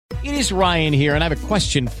It is Ryan here, and I have a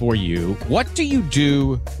question for you. What do you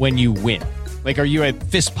do when you win? Like, are you a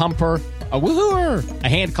fist pumper, a woohooer, a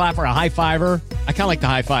hand clapper, a high fiver? I kind of like the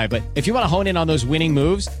high five, but if you want to hone in on those winning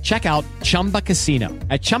moves, check out Chumba Casino.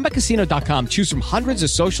 At ChumbaCasino.com, choose from hundreds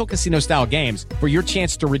of social casino-style games for your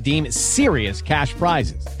chance to redeem serious cash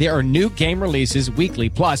prizes. There are new game releases weekly,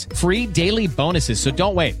 plus free daily bonuses. So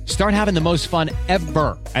don't wait. Start having the most fun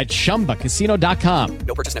ever at ChumbaCasino.com.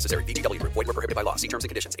 No purchase necessary. VGW Group. Void where prohibited by law. See terms and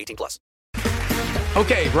conditions. 18+.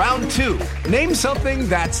 Okay, round two. Name something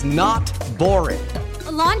that's not boring.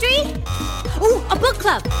 A laundry? Ooh, a book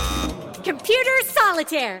club. Computer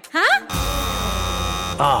solitaire, huh?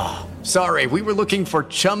 Ah, sorry, we were looking for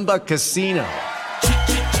Chumba Casino.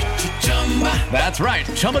 That's right,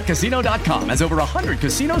 ChumbaCasino.com has over 100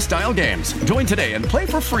 casino-style games. Join today and play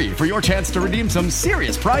for free for your chance to redeem some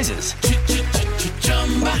serious prizes.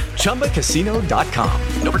 ChumbaCasino.com.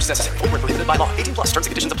 No purchase necessary. Void where prohibited by law. 18+. Terms and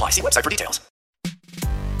conditions apply. See website for details.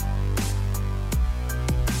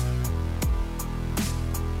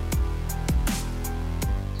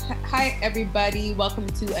 Hi, everybody. Welcome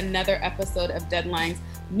to another episode of Deadline's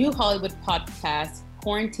New Hollywood Podcast,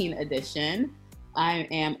 Quarantine Edition. I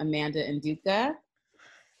am Amanda Nduka.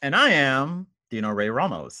 And I am Dino Ray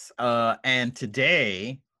Ramos. And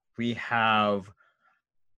today we have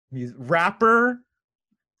rapper,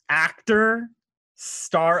 actor,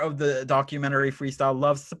 star of the documentary Freestyle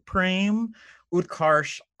Love Supreme,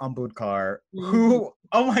 Utkarsh Ambudkar, who,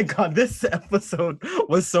 oh my God, this episode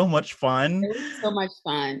was so much fun. It was so much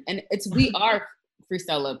fun. And we are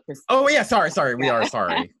Freestyle Love. Oh yeah, sorry. We are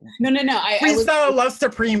sorry. No. Freestyle Love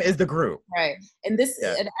Supreme is the group. Right. And this,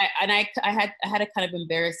 Yeah. I had a kind of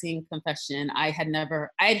embarrassing confession. I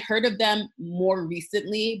had heard of them more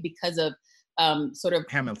recently because of sort of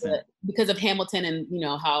Hamilton. Because of Hamilton and, you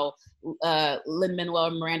know, how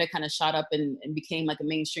Lin-Manuel Miranda kind of shot up and became like a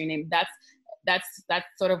mainstream name. That's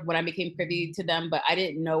sort of when I became privy to them, but I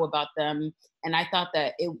didn't know about them. And I thought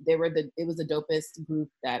that it was the dopest group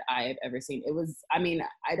that I have ever seen. It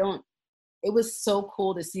was so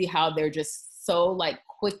cool to see how they're just so like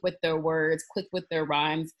quick with their words, quick with their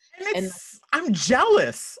rhymes. And I'm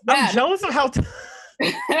jealous. Yeah. I'm jealous of how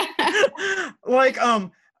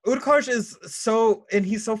Utkarsh is so, and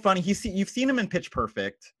he's so funny. You've seen him in Pitch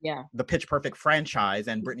Perfect. Yeah. The Pitch Perfect franchise,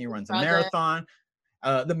 and Brittany Runs a Marathon.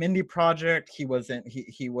 The Mindy Project, he was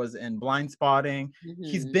in Blind Spotting. Mm-hmm.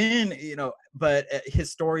 He's been, but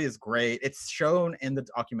his story is great. It's shown in the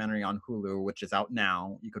documentary on Hulu, which is out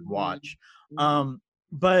now. You could watch. Mm-hmm.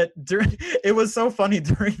 But it was so funny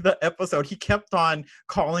during the episode. He kept on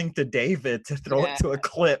calling to David to throw it to a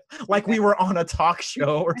clip, like we were on a talk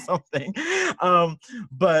show or something.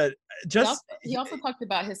 But he also talked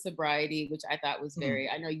about his sobriety, which I thought was very.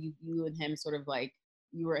 I know you and him sort of like.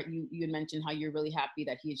 You had mentioned how you're really happy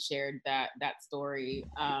that he had shared that story.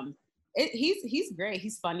 He's great.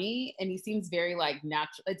 He's funny and he seems very like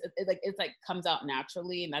natural. It's like comes out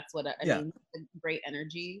naturally, and that's what I mean. Great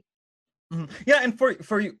energy. Mm-hmm. Yeah, and for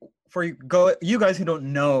you guys who don't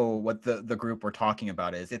know what the group we're talking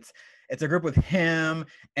about is, it's a group with him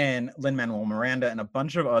and Lin-Manuel Miranda and a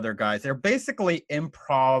bunch of other guys. They're basically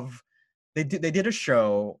improv. They did a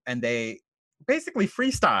show and they basically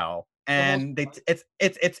freestyle. And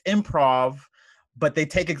it's improv, but they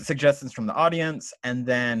take suggestions from the audience and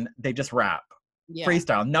then they just rap.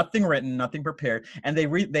 Freestyle, nothing written, nothing prepared. And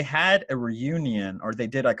they had a reunion, or they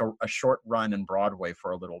did like a short run in Broadway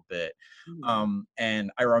for a little bit.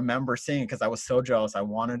 And I remember seeing it because I was so jealous. I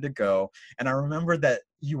wanted to go. And I remember that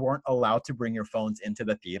you weren't allowed to bring your phones into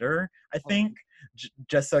the theater, I think,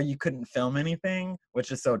 just so you couldn't film anything,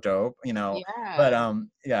 which is so dope, Yeah. But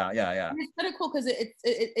yeah. And it's kind of cool because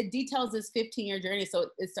it details this 15-year journey. So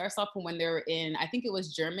it starts off from when they were in, I think it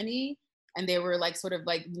was Germany. And they were like sort of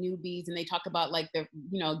like newbies, and they talk about like they're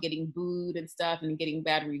getting booed and stuff and getting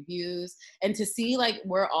bad reviews. And to see like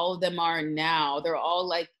where all of them are now, they're all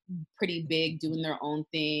like pretty big, doing their own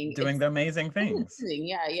thing, doing the amazing things.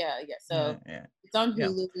 Yeah. So it's on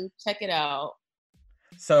Hulu. Yeah. Check it out.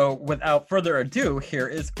 So without further ado, here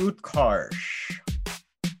is Utkarsh.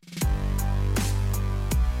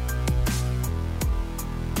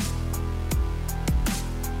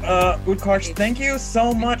 Utkarsh, thank you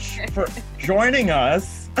so much for joining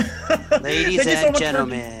us. Ladies and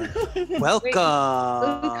gentlemen, welcome. Wait,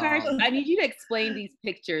 Utkarsh, I need you to explain these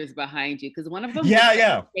pictures behind you, because one of them looks like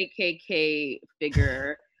a KKK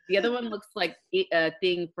figure. The other one looks like a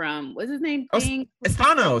thing from, what's his name? Thing? It's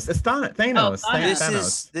Thanos. It's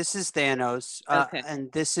Thanos. This is Thanos. Okay.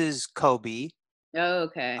 And this is Kobe. Oh,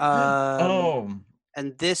 okay.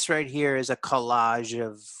 And this right here is a collage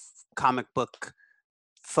of comic book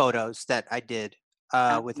photos that I did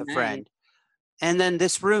with a nice. friend. And then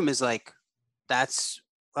this room is like, that's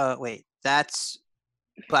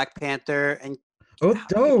Black Panther, and Oh,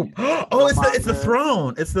 dope. Oh, it's the Killmonger.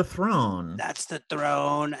 throne. It's the throne. That's the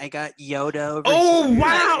throne. I got Yoda over Oh, here.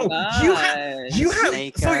 wow. You have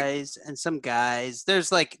Snake so Eyes and some guys.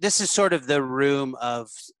 There's like, this is sort of the room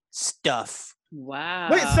of stuff.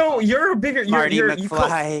 Wow. wait, so you're a bigger Marty you're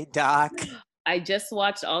McFly, Doc. I just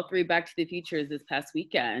watched all 3 Back to the Futures this past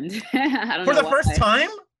weekend. I don't for know the first why. time?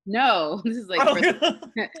 No, this is like Oh, I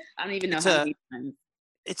don't even know It's how a- many times.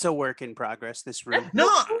 It's a work in progress, this room. That's No,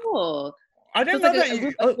 so cool. I So didn't it's know like that a you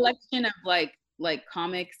group of collection of like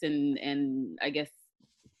comics and I guess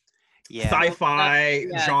Yeah. sci-fi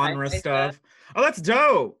Yeah, genre sci-fi stuff. Oh, that's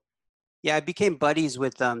dope. Yeah, I became buddies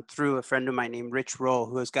with through a friend of mine named Rich Roll,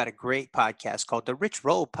 who has got a great podcast called the Rich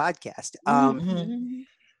Roll Podcast. Mhm.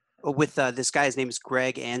 With this guy's name is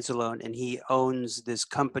Greg Anzalone, and he owns this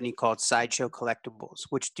company called Sideshow Collectibles,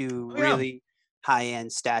 which do Oh, yeah. really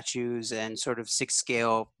high-end statues and sort of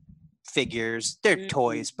 6-scale figures. They're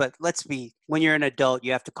toys, but when you're an adult,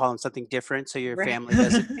 you have to call them something different so your Right. family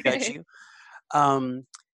doesn't judge you.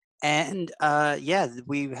 Yeah,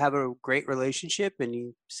 we have a great relationship, and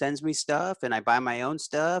he sends me stuff, and I buy my own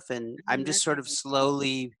stuff, and I'm just sort of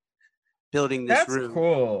slowly building this That's room.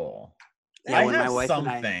 cool. Yeah, I when my have wife some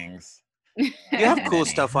and I, things. you have cool Many.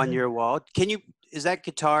 stuff on your wall. Is that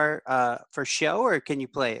guitar for show, or can you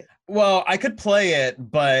play it? Well, I could play it,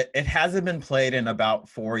 but it hasn't been played in about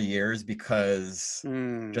 4 years because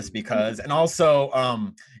just because. And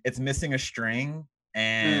also it's missing a string,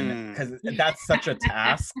 and because that's such a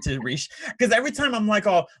task to reach, because every time I'm like,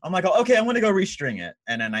 okay, I want to go restring it,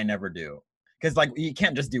 and then I never do, because like you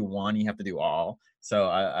can't just do one, you have to do all. So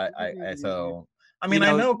I mean,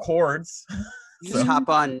 I know chords. Just hop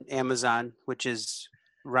on Amazon, which is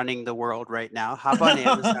running the world right now. Hop on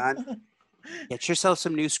Amazon, get yourself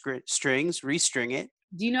some new strings, restring it.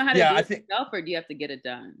 Do you know how to do it yourself, or do you have to get it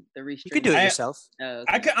done? The restring. You can do it yourself. Oh,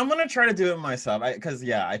 okay. I'm gonna try to do it myself, because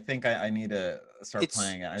I think I need to start It's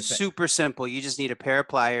playing it. super simple. You just need a pair of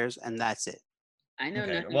pliers, and that's it. I know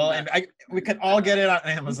nothing. Well, about and we could all get it on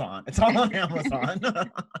Amazon. It's all on Amazon.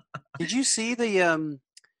 Did you see the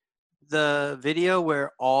video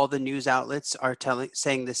where all the news outlets are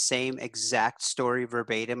saying the same exact story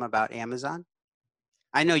verbatim about Amazon?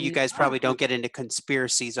 I know you guys probably don't get into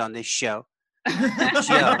conspiracies on this show. we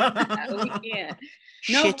can't.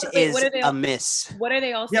 No, Shit is amiss. What are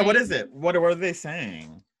they all saying? Yeah, what is it? What are they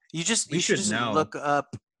saying? You should know. just look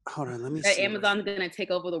up. Hold on, let me that see. Amazon's gonna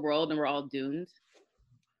take over the world and we're all doomed.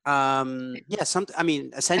 Yeah, I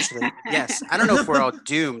mean, essentially, yes. I don't know if we're all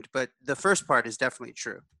doomed, but the first part is definitely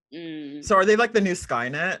true. So are they like the new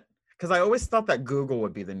Skynet? Because I always thought that Google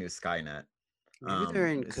would be the new Skynet. Maybe they're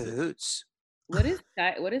in cahoots. What is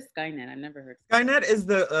Skynet? I've never heard. Skynet is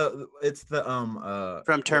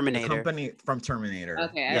from Terminator. The company from Terminator.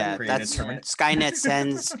 Okay, yeah, that's Skynet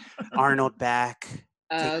sends Arnold back.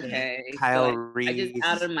 Okay, Kyle so Reese. I just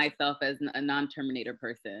outed myself as a non-Terminator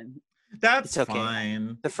person. That's okay.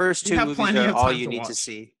 fine. The first 2 movies are all you need to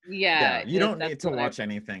see. Yeah, you don't need to watch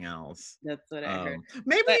anything else. That's what I heard.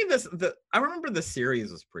 Maybe I remember the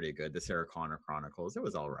series was pretty good. The Sarah Connor Chronicles. It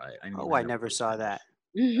was all right. I never saw that.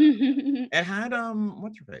 It had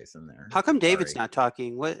what's her face in there? How come David's not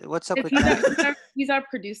talking? What's up with that? He's our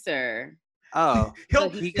producer. Oh,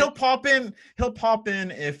 he'll pop in. He'll pop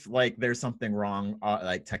in if like there's something wrong,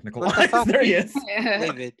 like technical. There he is.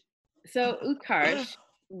 David. So Utkarsh.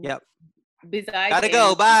 Yep. Besides gotta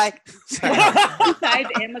go. Bye. Besides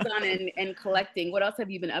Amazon and collecting, what else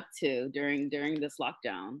have you been up to during this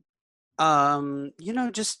lockdown?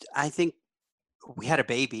 I think we had a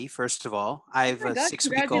baby. First of all, I have a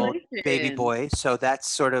 6-week-old baby boy, so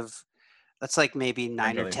that's like maybe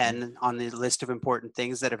 9 or 10 on the list of important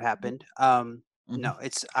things that have happened. No,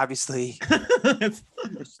 it's obviously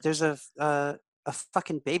there's a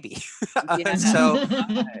fucking baby. So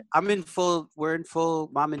we're in full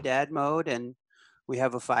mom and dad mode, and we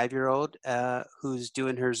have a 5-year-old who's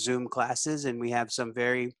doing her Zoom classes, and we have some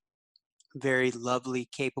very, very lovely,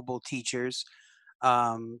 capable teachers.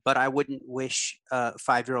 But I wouldn't wish a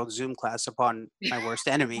 5-year-old Zoom class upon my worst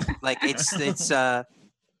enemy. Like it's a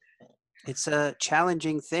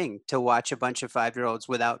challenging thing to watch a bunch of 5-year-olds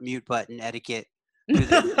without mute button etiquette.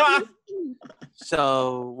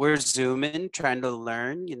 So we're Zooming, trying to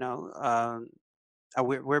learn.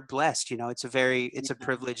 We're blessed. It's a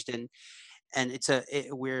privileged and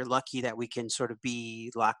we're lucky that we can sort of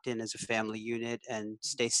be locked in as a family unit and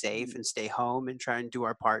stay safe and stay home and try and do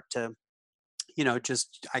our part to,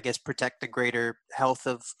 just I guess protect the greater health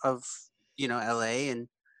of LA, and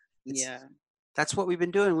that's what we've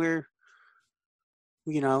been doing.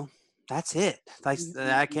 that's it.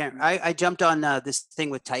 I can't. I jumped on this thing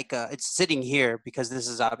with Taika. It's sitting here because this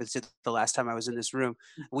is obviously the last time I was in this room.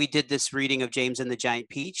 We did this reading of James and the Giant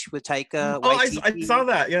Peach with Taika. Oh, I saw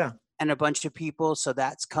that. Yeah. And a bunch of people. So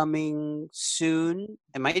that's coming soon.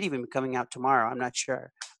 It might even be coming out tomorrow. I'm not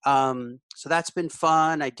sure. So that's been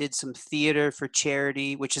fun. I did some theater for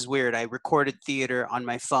charity, which is weird. I recorded theater on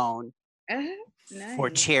my phone for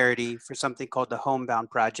charity for something called the Homebound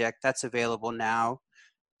Project. That's available now.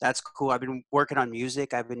 That's cool. I've been working on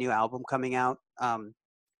music. I have a new album coming out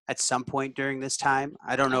at some point during this time.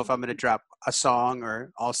 I don't know if I'm going to drop a song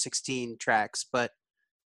or all 16 tracks, but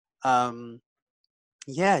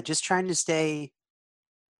yeah, just trying to stay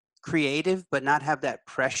creative, but not have that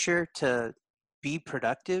pressure to be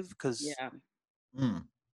productive. Because,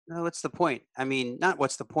 what's the point? I mean, not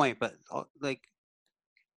what's the point, but like,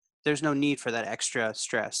 there's no need for that extra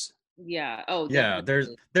stress. Yeah. Oh, yeah. There's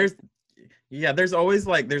always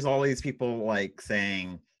there's all these people like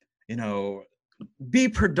saying, be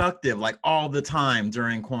productive like all the time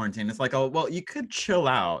during quarantine. It's like, oh, well, you could chill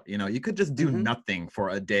out, you could just do nothing for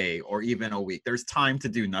a day or even a week. There's time to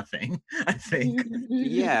do nothing, I think.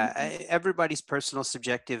 Yeah, everybody's personal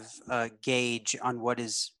subjective gauge on what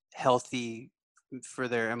is healthy for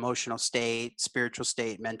their emotional state, spiritual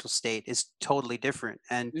state, mental state is totally different.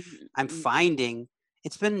 And I'm finding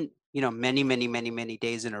it's been, many, many, many, many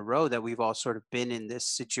days in a row that we've all sort of been in this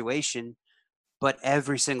situation, but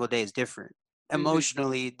every single day is different.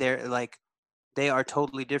 Emotionally, they are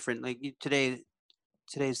totally different. Like today's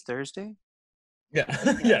Thursday. Yeah.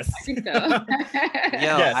 Yes. I think so.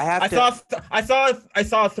 Yes. I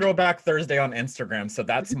saw a throwback Thursday on Instagram, so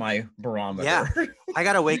that's my barometer. Yeah. I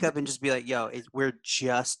gotta wake up and just be like, yo, we're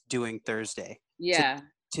just doing Thursday. Yeah.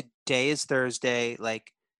 Today is Thursday.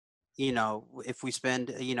 Like, if we spend,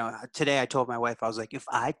 today I told my wife, I was like, if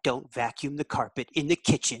I don't vacuum the carpet in the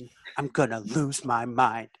kitchen, I'm gonna lose my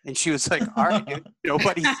mind. And she was like, all right, dude,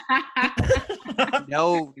 nobody's,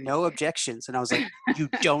 no objections. And I was like, you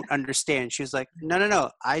don't understand. She was like, no,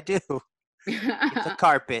 I do. It's a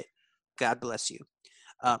carpet. God bless you.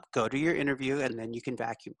 Go to your interview and then you can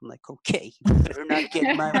vacuum. I'm like, okay, you better not get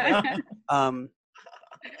in my way.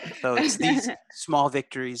 So it's these small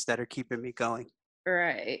victories that are keeping me going.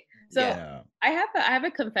 Right. So I have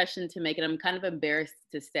a confession to make, and I'm kind of embarrassed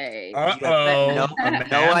to say. No idea.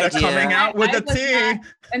 Coming out with a tea.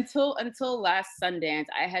 Until last Sundance,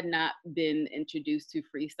 I had not been introduced to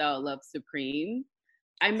Freestyle Love Supreme.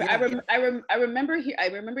 I remember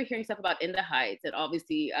hearing stuff about In the Heights and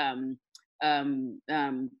obviously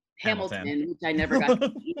Hamilton, which I never got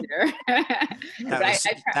to see either.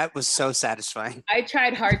 That was so satisfying. I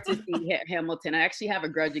tried hard to see Hamilton. I actually have a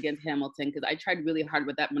grudge against Hamilton because I tried really hard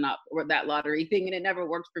with that lottery thing, and it never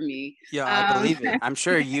worked for me. Yeah, I believe it. I'm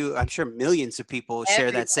sure millions of people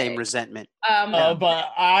share that same resentment.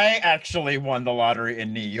 But I actually won the lottery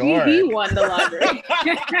in New York. He won the lottery.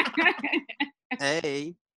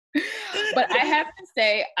 Hey. But I have to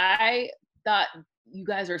say, I thought you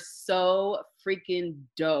guys are so freaking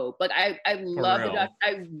dope. Like I love it.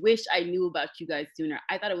 I wish I knew about you guys sooner.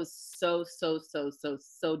 I thought it was so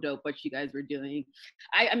dope what you guys were doing.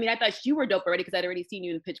 I mean, I thought you were dope already because I'd already seen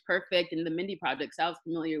you in Pitch Perfect and the Mindy Project, so I was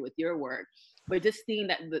familiar with your work. But just seeing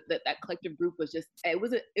that collective group was just it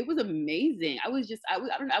was amazing. I was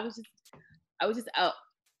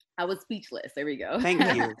speechless. There we go. Thank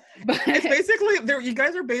you. It's basically you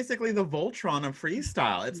guys are basically the Voltron of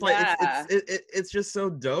freestyle. It's like it's just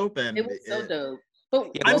so dope, and it was so dope.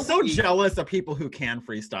 But I'm so jealous of people who can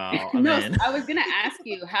freestyle. I was gonna ask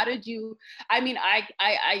you, how did you? I mean, I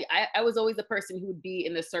was always the person who would be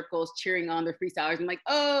in the circles cheering on the freestylers. I'm like,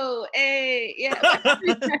 oh, hey, yeah.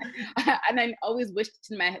 And I always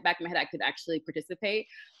wished in my back of my head I could actually participate.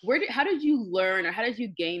 How did you learn, or how did you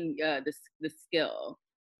gain the skill?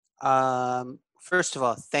 First of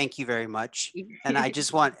all, thank you very much. And I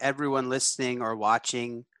just want everyone listening or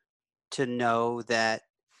watching to know that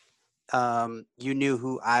you knew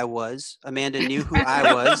who I was. Amanda knew who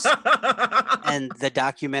I was. And the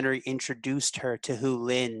documentary introduced her to who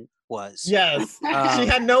Lin was. Yes. She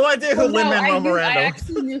had no idea who Lin-Manuel Miranda was. I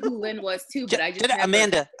actually knew who Lin was too, but I just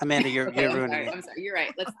Amanda, you're okay, ruining it. I'm sorry. You're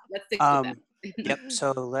right. Let's stick to that. Yep.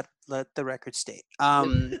 So let the record state.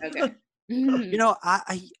 Okay.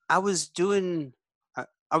 I was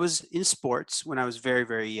in sports when I was very,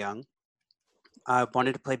 very young. I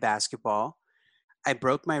wanted to play basketball. I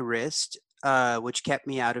broke my wrist, which kept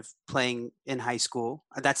me out of playing in high school.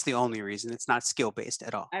 That's the only reason. It's not skill-based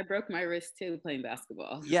at all. I broke my wrist too playing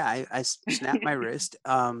basketball. Yeah, I snapped my wrist.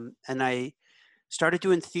 And I started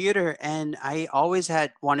doing theater, and I always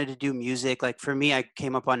had wanted to do music. Like for me, I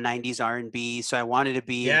came up on 90s R&B, so I wanted to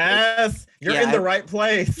be yes, you're in the right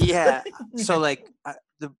place. Yeah. So like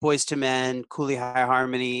the Boyz II Men, Cooley High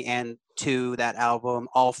Harmony, and that album,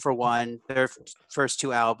 All for One, their first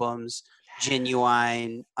 2 albums,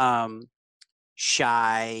 Genuine,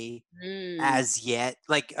 Shy, As Yet.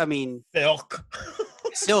 Like, I mean,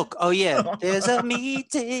 Silk. Oh yeah, there's a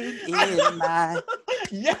meeting in my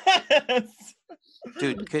yes.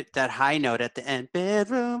 Dude, that high note at the end.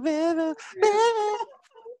 Bedroom.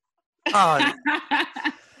 Oh,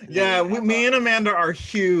 yeah, me and Amanda are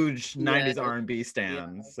huge 90s R&B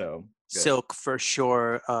stans. So good. Silk for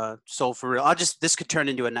sure, Soul for Real. This could turn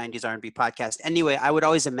into a 90s R&B podcast. Anyway, I would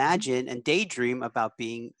always imagine and daydream about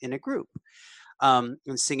being in a group and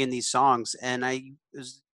singing these songs. And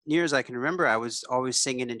as near as I can remember, I was always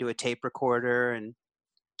singing into a tape recorder and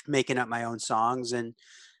making up my own songs. And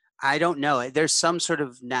I don't know, there's some sort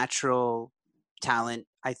of natural talent,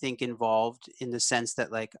 I think, involved in the sense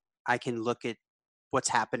that like I can look at what's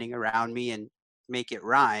happening around me and make it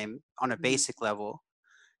rhyme on a basic level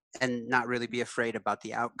and not really be afraid about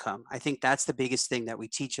the outcome. I think that's the biggest thing that we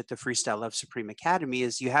teach at the Freestyle Love Supreme Academy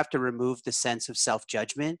is you have to remove the sense of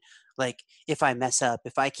self-judgment. Like if I mess up,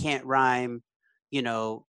 if I can't rhyme, you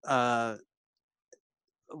know,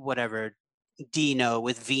 whatever, Dino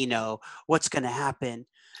with Vino, what's going to happen?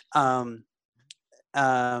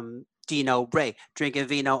 Dino Ray drinking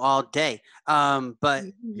vino all day. But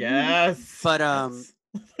yes, but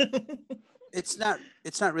it's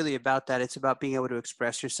not really about that. It's about being able to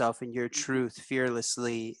express yourself and your truth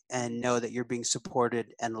fearlessly and know that you're being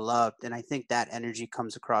supported and loved. And I think that energy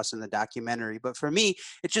comes across in the documentary. But for me,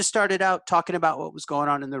 it just started out talking about what was going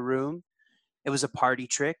on in the room. It was a party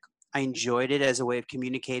trick. I enjoyed it as a way of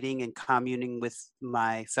communicating and communing with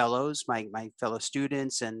my fellows, my fellow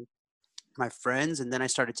students and my friends. And then I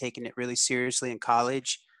started taking it really seriously in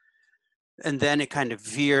college. And then it kind of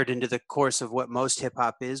veered into the course of what most hip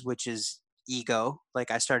hop is, which is ego. Like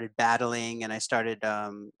I started battling and I started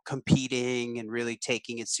competing and really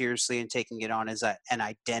taking it seriously and taking it on as an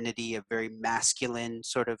identity, a very masculine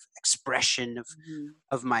sort of expression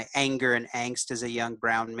of my anger and angst as a young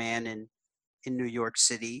brown man in New York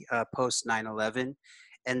City post 9/11.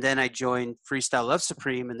 And then I joined Freestyle Love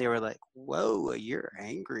Supreme and they were like, whoa, you're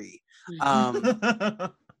angry.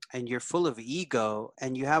 And you're full of ego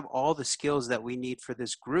and you have all the skills that we need for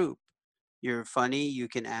this group. You're funny, you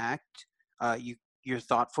can act, you're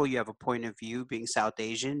thoughtful, you have a point of view being South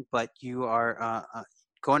Asian, but you are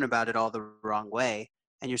going about it all the wrong way.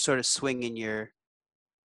 And you're sort of swinging your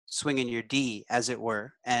D, as it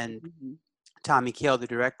were. And Tommy Kail, the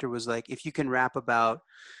director, was like, if you can rap about,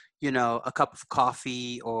 you know, a cup of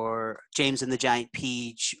coffee or James and the Giant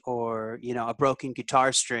Peach or, you know, a broken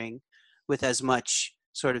guitar string with as much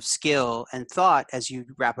sort of skill and thought as you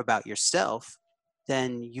rap about yourself,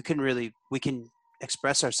 then we can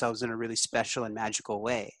express ourselves in a really special and magical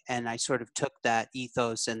way. And I sort of took that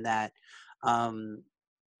ethos and that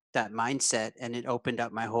mindset and it opened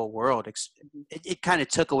up my whole world. It kind of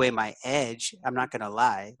took away my edge. I'm not going to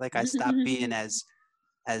lie. Like I stopped being as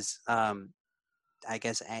I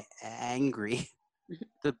guess angry.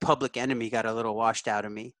 The Public Enemy got a little washed out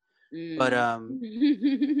of me. But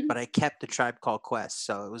I kept the Tribe Called Quest,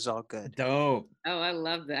 so it was all good. Dope. Oh, I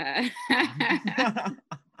love that.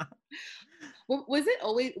 Was it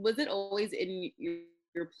always in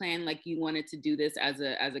your plan, like you wanted to do this as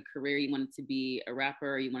a career? You wanted to be a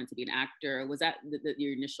rapper, or you wanted to be an actor? Was that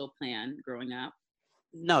your initial plan growing up?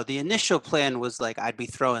 No, the initial plan was like I'd be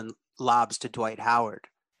throwing lobs to Dwight Howard.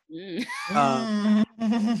 Like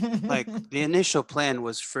the initial plan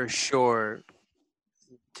was for sure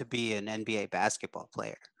to be an NBA basketball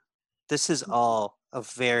player. This is all a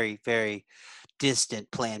very, very distant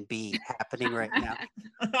plan B happening right now.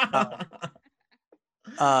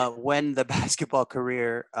 When the basketball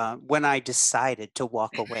career, when I decided to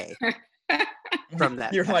walk away from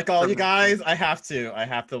that. You're like, you guys, I have to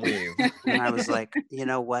leave. And I was like, you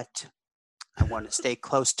know what? I want to stay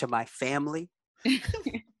close to my family.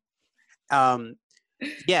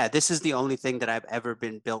 Yeah, this is the only thing that I've ever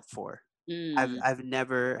been built for. I've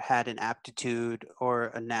never had an aptitude or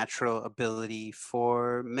a natural ability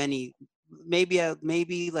for maybe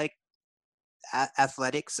like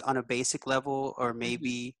athletics on a basic level, or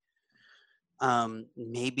maybe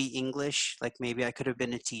English. Like maybe I could have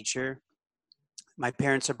been a teacher. My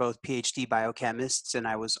parents are both PhD biochemists, and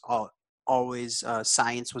I was always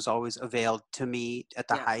science was always availed to me at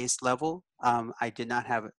the highest level. I do not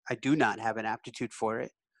have an aptitude for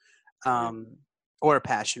it. or a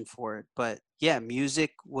passion for it. But yeah,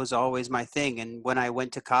 music was always my thing. And when I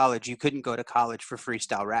went to college, you couldn't go to college for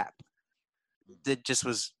freestyle rap.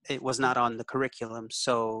 It was not on the curriculum.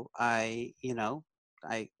 So I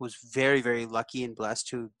was very, very lucky and blessed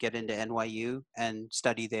to get into NYU and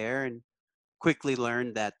study there, and quickly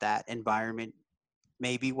learned that environment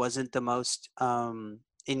maybe wasn't the most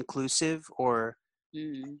inclusive or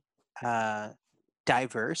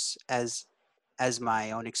diverse as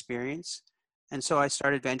my own experience. And so I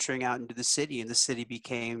started venturing out into the city, and the city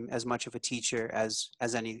became as much of a teacher as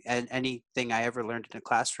anything I ever learned in a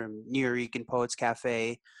classroom. Nuyorican Poets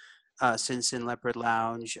Cafe, Sin Sin Leopard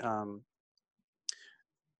Lounge,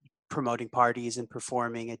 promoting parties and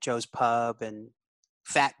performing at Joe's Pub and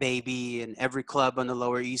Fat Baby and every club on the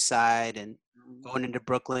Lower East Side, and going into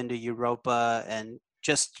Brooklyn to Europa, and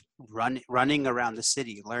just running around the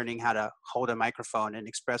city, learning how to hold a microphone and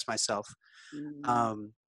express myself.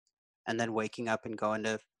 And then waking up and going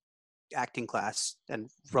to acting class and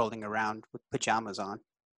rolling around with pajamas on.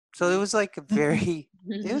 So it was like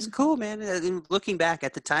it was cool, man. And looking back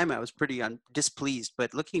at the time, I was pretty displeased,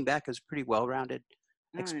 but looking back, it was a pretty well-rounded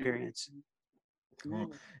experience.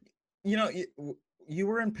 Cool. You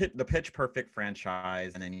were in the Pitch Perfect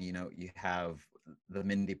franchise, and then you have the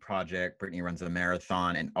Mindy Project, Brittany Runs a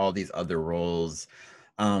Marathon, and all these other roles.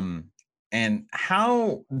 And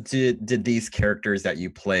how did these characters that you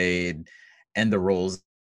played and the roles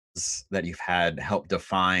that you've had help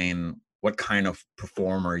define what kind of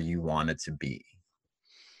performer you wanted to be?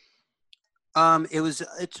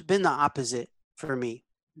 It's been the opposite for me.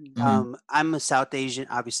 I'm a South Asian,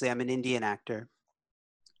 obviously I'm an Indian actor.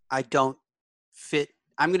 I don't fit.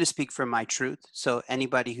 I'm going to speak from my truth. So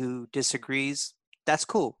anybody who disagrees, that's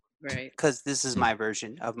cool. Right. Because this is my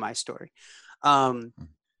version of my story.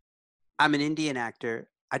 I'm an Indian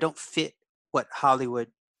actor. I don't fit what Hollywood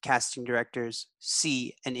casting directors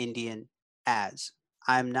see an Indian as.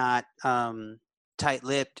 I'm not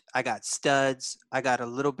tight-lipped. I got studs. I got a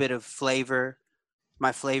little bit of flavor.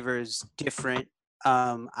 My flavor is different.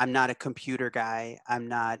 I'm not a computer guy. I'm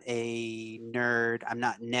not a nerd. I'm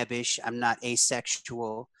not nebbish. I'm not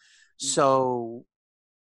asexual. So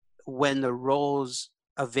when the roles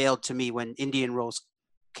availed to me, when Indian roles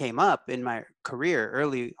came up in my career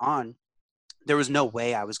early on, there was no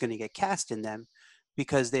way I was going to get cast in them,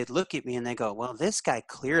 because they'd look at me and they go, well, this guy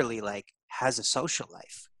clearly has a social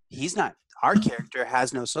life. He's not, our character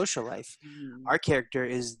has no social life. Our character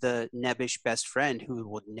is the nebbish best friend who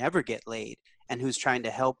will never get laid and who's trying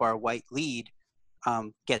to help our white lead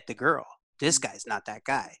get the girl. This guy's not that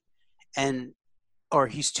guy. Or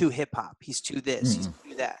he's too hip hop. He's too this, he's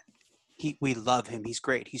too that. We love him. He's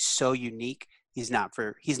great. He's so unique. He's not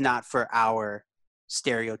for our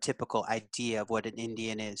stereotypical idea of what an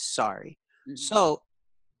Indian is. Sorry. So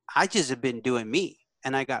I just have been doing me,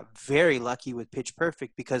 and I got very lucky with Pitch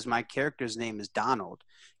Perfect because my character's name is Donald.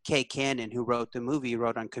 Kay Cannon, who wrote the movie,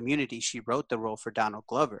 wrote on Community. She wrote the role for Donald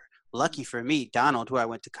Glover. Lucky for me, Donald, who I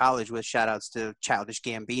went to college with, shout outs to Childish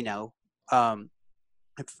Gambino. Donald,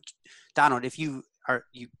 if I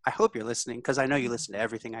hope you're listening, because I know you listen to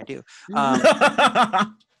everything I do.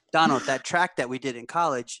 Donald, that track that we did in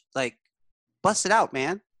college, bust it out,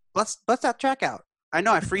 man. Bust that track out. I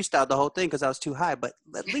know I freestyled the whole thing because I was too high, but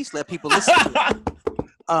at least let people listen to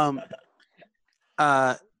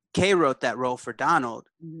it. Kay wrote that role for Donald,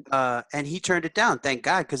 and he turned it down, thank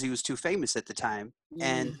God, because he was too famous at the time.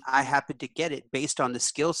 And I happened to get it based on the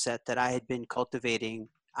skill set that I had been cultivating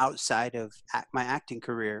outside of my acting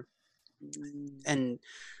career and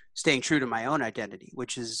staying true to my own identity,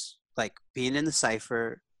 which is being in the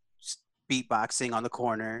cypher, beatboxing on the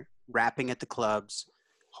corner, rapping at the clubs,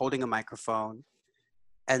 holding a microphone,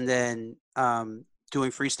 and then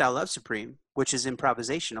doing Freestyle Love Supreme, which is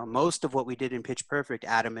improvisational. Most of what we did in Pitch Perfect,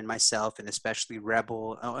 Adam and myself, and especially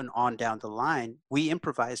Rebel and on down the line, we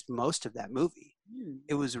improvised most of that movie.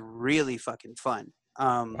 It was really fucking fun.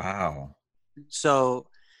 Wow. So,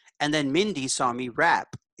 and then Mindy saw me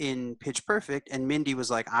rap in Pitch Perfect, and Mindy was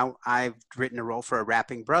like, I've written a role for a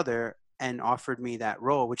rapping brother, and offered me that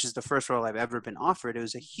role, which is the first role I've ever been offered. It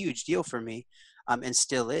was a huge deal for me, and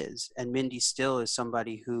still is. And Mindy still is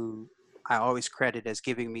somebody who I always credit as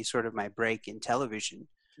giving me sort of my break in television.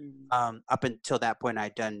 Up until that point,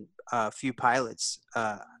 I'd done a few pilots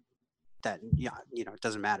that, it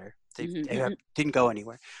doesn't matter. They didn't go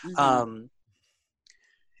anywhere.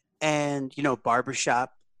 And,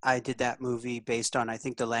 Barbershop, I did that movie based on, I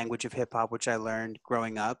think, the language of hip hop, which I learned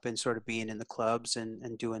growing up and sort of being in the clubs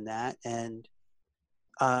and doing that. And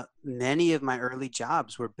many of my early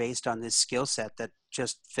jobs were based on this skill set that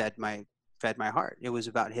just fed my fed my heart. It was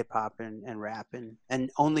about hip hop and rap,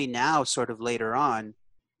 and only now, sort of later on,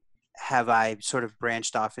 have I sort of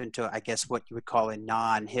branched off into, I guess, what you would call a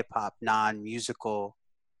non-hip hop, non-musical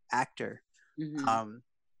actor.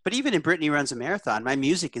 But even in Brittany Runs a Marathon, my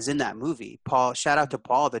music is in that movie. Paul, shout out to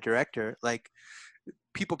Paul, the director. Like,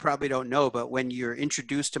 people probably don't know, but when you're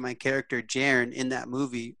introduced to my character Jaren in that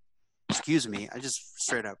movie, excuse me, I just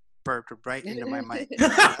straight up burped right into my mic.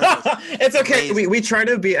 It's okay. We try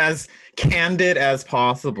to be as candid as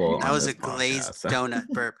possible. That was a glazed donut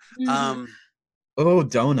burp. Oh,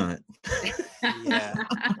 donut. Yeah.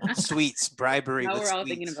 Sweets, bribery. Now with we're all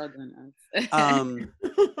sweets. thinking about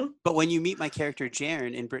donuts. But when you meet my character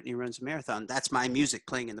Jaren in Brittany Runs a Marathon, that's my music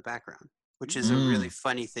playing in the background, which is a really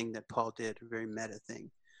funny thing that Paul did, a very meta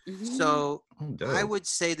thing. So I would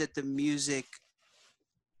say that the music,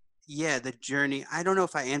 the journey, I don't know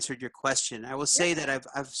if I answered your question. I will say that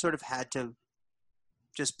I've sort of had to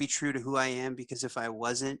just be true to who I am, because if I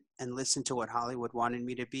wasn't and listened to what Hollywood wanted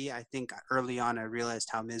me to be, I think early on I realized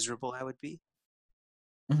how miserable I would be.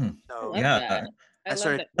 So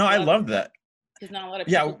I love that. Because not a lot of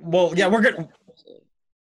people we're good.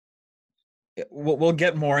 We'll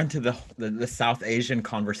get more into the South Asian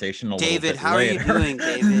conversation a David, little bit how later. are you doing,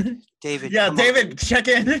 David? David, yeah, David, on. check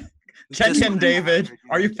in. Check in, David.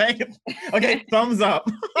 Are you paying? Okay, thumbs up.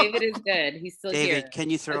 David is good. He's still here. David, can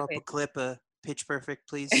you throw up a clip of Pitch Perfect,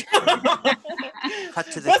 please? Cut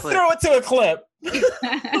to the Let's clip. throw it to a clip.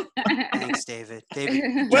 Thanks, David.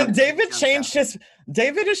 David. Well, David has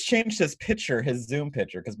changed his picture, his Zoom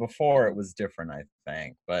picture, because before it was different, I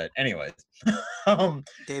think. But anyways,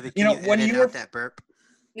 David, can you edit out that burp?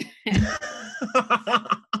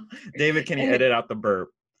 David, can you edit out the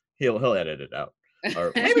burp? He'll edit it out,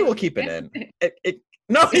 or maybe we'll keep it in.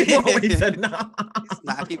 No, he won't. He said no. He's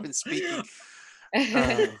not even speaking.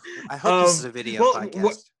 I hope this is a video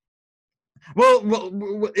podcast.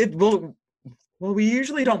 Well, we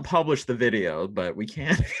usually don't publish the video, but we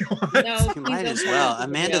can if you want. No, you might as well.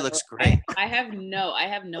 Amanda looks great. I have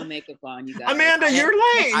no makeup on, you guys. Amanda, you're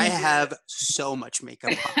late. I have so much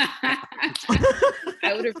makeup on.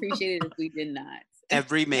 I would appreciate it if we did not.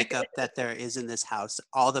 Every makeup that there is in this house,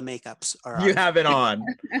 all the makeups are on. You have it on.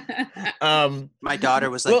 My daughter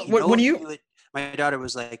was like, well, my daughter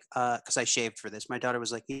was like, because I shaved for this. My daughter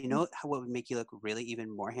was like, you know what would make you look really even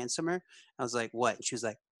more handsomer? I was like, what? And she was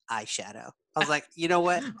like, eyeshadow. I was like, you know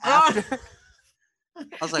what? After, I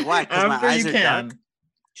was like, why? Because my eyes are dark.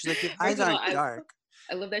 She's like, your eyes aren't dark.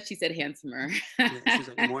 I love that she said handsomer. She's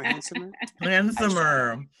like, more handsomer?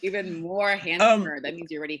 Handsomer. Even more handsomer. That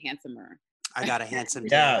means you're already handsomer. I got a handsome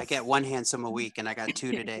day. I get one handsome a week, and I got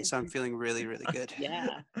 2 today, so I'm feeling really, really good.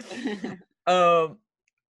 Yeah.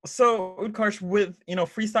 So Utkarsh, with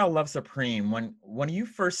Freestyle Love Supreme, when you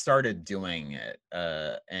first started doing it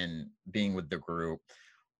and being with the group,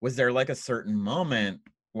 was there like a certain moment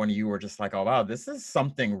when you were just like, oh wow, this is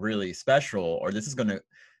something really special, or this is going to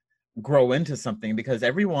grow into something? Because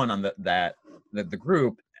everyone on the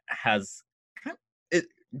group has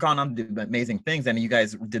gone on to do amazing things, and you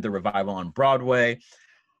guys did the revival on Broadway.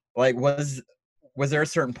 Like, was there a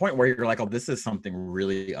certain point where you're like, oh, this is something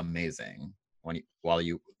really amazing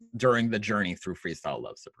during the journey through Freestyle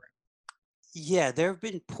Love Supreme? Yeah, there have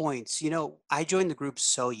been points. I joined the group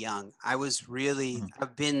so young. I was really,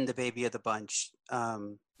 I've been the baby of the bunch.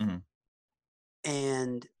 And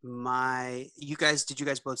did you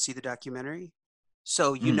guys both see the documentary?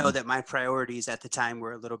 So you know that my priorities at the time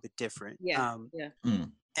were a little bit different. Yeah.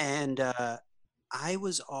 And I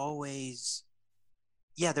was always,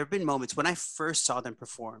 there have been moments when I first saw them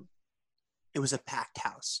perform, it was a packed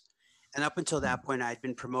house. And up until that point, I'd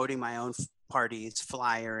been promoting my own parties,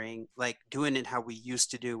 flyering, like doing it how we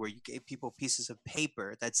used to do, where you gave people pieces of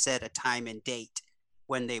paper that said a time and date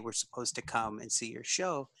when they were supposed to come and see your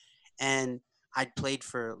show. And I'd played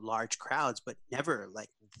for large crowds, but never like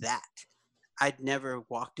that. I'd never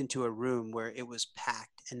walked into a room where it was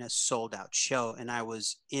packed and a sold out show. And I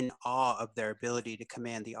was in awe of their ability to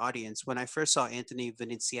command the audience. When I first saw Anthony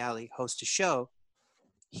Viniziali host a show,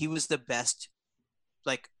 he was the best,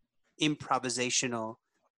 like, improvisational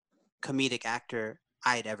comedic actor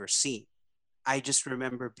I had ever seen. I just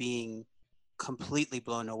remember being completely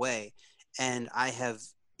blown away. And I have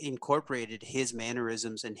incorporated his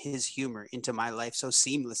mannerisms and his humor into my life so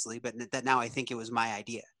seamlessly, but that now I think it was my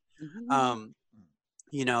idea.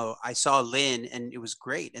 I saw Lin and it was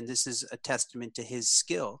great. And this is a testament to his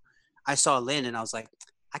skill. I saw Lin and I was like,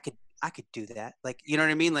 I could do that. Like, you know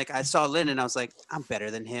what I mean? Like, I saw Lin and I was like, I'm better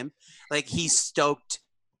than him. Like, he stoked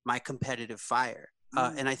my competitive fire.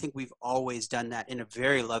 And I think we've always done that in a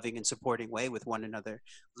very loving and supporting way with one another.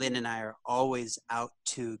 Lynn and I are always out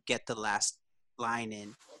to get the last line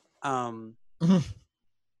in,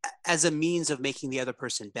 as a means of making the other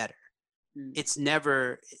person better. It's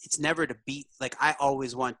never to beat. Like, I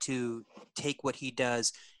always want to take what he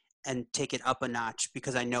does and take it up a notch,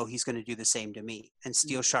 because I know he's going to do the same to me. And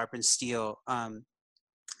steel sharpens steel. And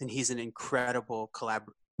he's an incredible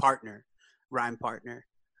rhyme partner.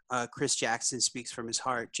 Chris Jackson speaks from his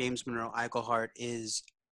heart. James Monroe Iglehart is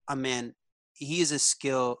a man. He is a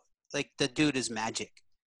skill. Like, the dude is magic.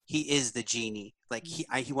 He is the genie. Like,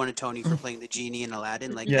 he won a Tony for playing the genie in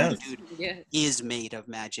Aladdin. Like, that dude is made of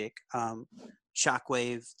magic.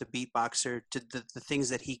 Shockwave, the beatboxer, to the things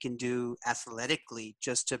that he can do athletically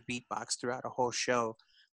just to beatbox throughout a whole show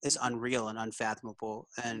is unreal and unfathomable.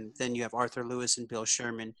 And then you have Arthur Lewis and Bill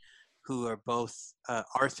Sherman, who are both,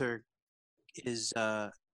 Arthur is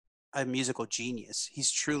a musical genius.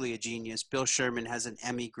 He's truly a genius. Bill Sherman has an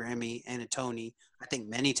Emmy, Grammy, and a Tony, I think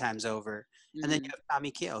many times over. And then you have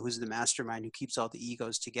Tommy Kail, who's the mastermind who keeps all the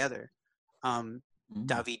egos together.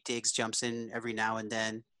 David Diggs jumps in every now and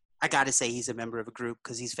then. I got to say he's a member of a group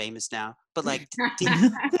because he's famous now. But, like,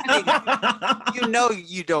 you know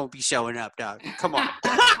you don't be showing up, dog. Come on.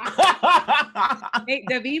 Hey,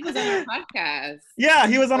 David was on our podcast. Yeah,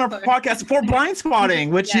 he was on our podcast for Blind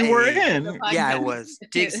Spotting, which you were in. Yeah, I was.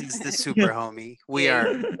 Diggs is the super homie. We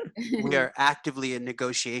are actively in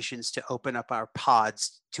negotiations to open up our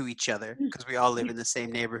pods to each other because we all live in the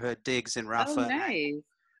same neighborhood, Diggs and Rafa. Oh, nice.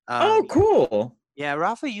 Oh, cool. Yeah,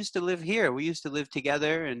 Rafa used to live here. We used to live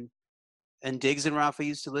together, and Diggs and Rafa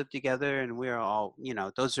used to live together, and we are all,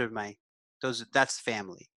 that's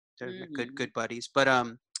family. They're good buddies. But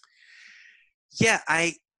yeah,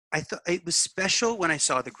 I thought it was special when I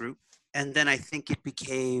saw the group, and then I think it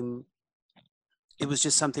was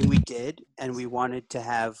just something we did, and we wanted to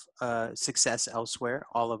have success elsewhere,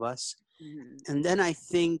 all of us. And then I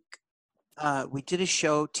think we did a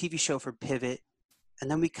TV show for Pivot,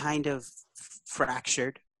 and then we kind of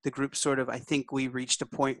fractured the group. Sort of, I think we reached a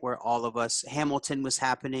point where all of us, Hamilton was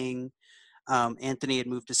happening, Anthony had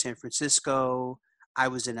moved to San Francisco, I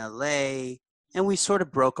was in LA, and we sort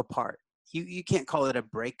of broke apart. You can't call it a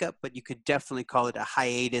breakup, but you could definitely call it a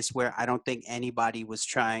hiatus, where I don't think anybody was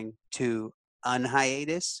trying to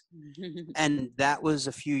unhiatus. And that was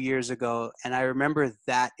a few years ago, and I remember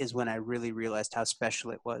that is when I really realized how special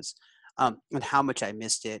it was, and how much I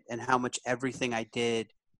missed it, and how much everything I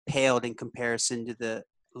did paled in comparison to the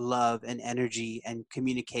love and energy and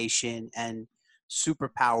communication and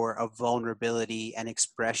superpower of vulnerability and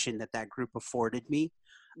expression that group afforded me.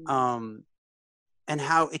 And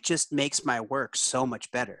how it just makes my work so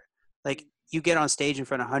much better. Like, you get on stage in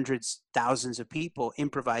front of hundreds, thousands of people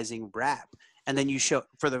improvising rap, and then you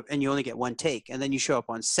and you only get one take, and then you show up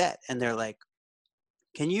on set and they're like,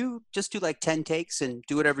 can you just do like 10 takes and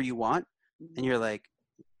do whatever you want? And you're like,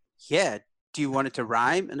 yeah, do you want it to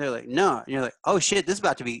rhyme? And they're like, no. And you're like, oh shit, this is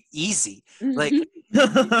about to be easy. Like,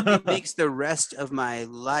 it makes the rest of my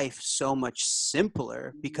life so much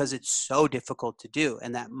simpler because it's so difficult to do.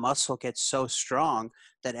 And that muscle gets so strong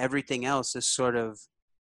that everything else is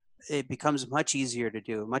it becomes much easier to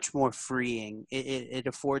do, much more freeing. It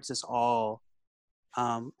affords us all,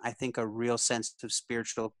 I think, a real sense of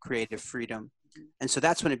spiritual creative freedom. And so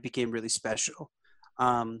that's when it became really special.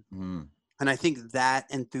 And I think that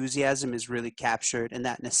enthusiasm is really captured, and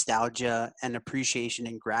that nostalgia and appreciation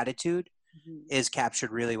and gratitude is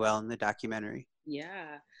captured really well in the documentary.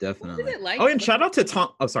 Yeah, definitely. What was it like? Oh, and shout out to Tom.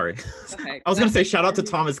 Oh, sorry. I was gonna say shout out to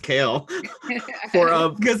Thomas Kail for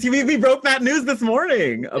because we broke that news this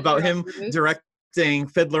morning about him directing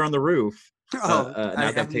Fiddler on the Roof.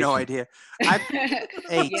 I have no idea.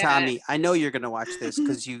 Hey, Tommy, I know you're gonna watch this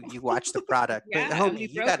because you watch the product. Yeah, but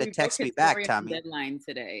homie, you gotta text me back, Tommy. Deadline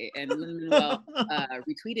today, and Lin-Manuel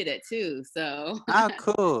retweeted it too. So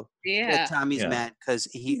cool. Yeah. Tommy's mad because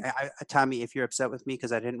Tommy, if you're upset with me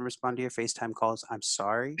because I didn't respond to your FaceTime calls, I'm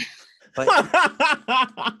sorry. But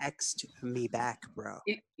text me back, bro.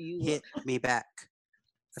 Hit me back.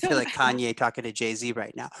 I feel like Kanye talking to Jay-Z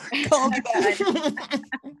right now. Call me back.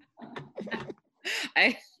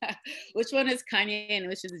 Which one is Kanye and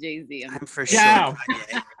which is Jay-Z? I'm for sure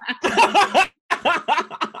Kanye.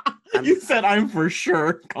 You said I'm for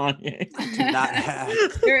sure Kanye.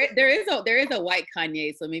 There is a white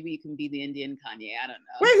Kanye, so maybe you can be the Indian Kanye. I don't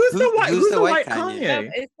know. Wait, who's the white Kanye?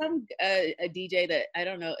 It's some a DJ that I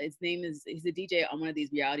don't know. His name is, he's a DJ on one of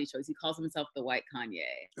these reality shows. He calls himself the white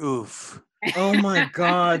Kanye. Oof. Oh my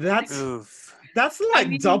God, that's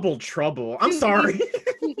like double trouble. I'm sorry.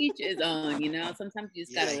 Each his own, Sometimes you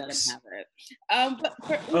just gotta let him have it. But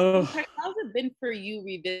how's it it been for you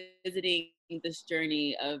revisiting this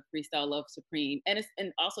journey of Freestyle Love Supreme, and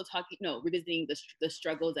also revisiting the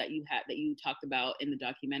struggles that you had, that you talked about in the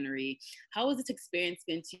documentary? How has this experience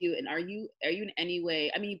been to you? And are you in any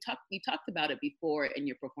way? I mean, you talked about it before in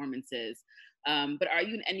your performances, but are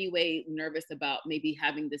you in any way nervous about maybe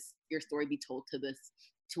having your story be told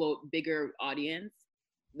to a bigger audience,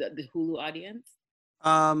 the Hulu audience?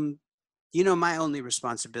 My only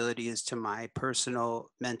responsibility is to my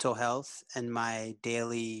personal mental health and my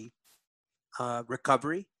daily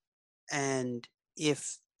recovery. And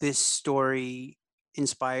if this story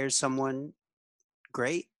inspires someone,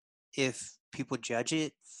 great. If people judge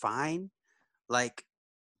it, fine. Like,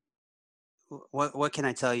 what can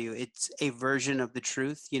I tell you? It's a version of the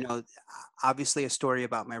truth. Obviously a story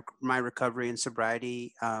about my recovery and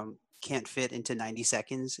sobriety can't fit into 90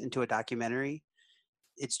 seconds into a documentary.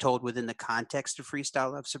 It's told within the context of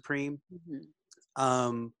Freestyle Love Supreme.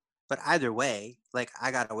 Mm-hmm. But either way, like,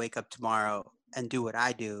 I got to wake up tomorrow and do what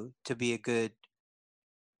I do to be a good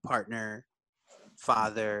partner,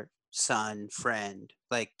 father, son, friend.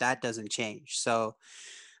 Like, that doesn't change. So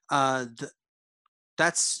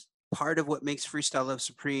that's part of what makes Freestyle Love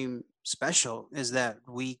Supreme special, is that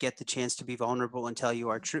we get the chance to be vulnerable and tell you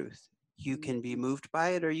our truth. You can be moved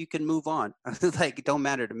by it or you can move on. Like, it don't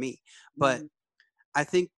matter to me. But I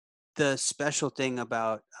think the special thing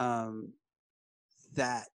about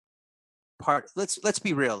that part, let's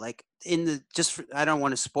be real. Like, I don't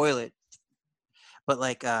want to spoil it, but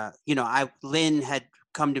like, Lynn had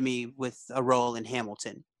come to me with a role in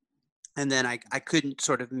Hamilton, and then I couldn't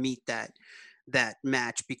sort of meet that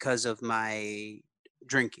match because of my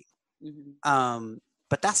drinking. Mm-hmm.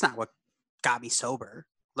 But that's not what got me sober.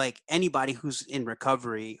 Like, anybody who's in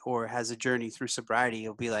recovery or has a journey through sobriety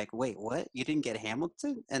will be like, wait, what? You didn't get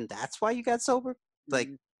Hamilton? And that's why you got sober?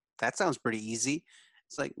 Like, that sounds pretty easy.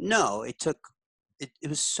 It's like, no, it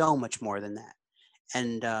was so much more than that.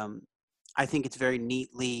 And I think it's very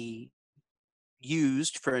neatly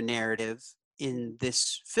used for a narrative in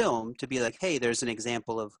this film to be like, hey, there's an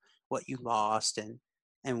example of what you lost. And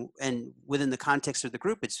within the context of the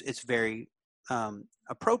group, it's very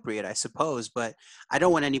appropriate, I suppose, but I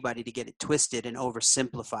don't want anybody to get it twisted and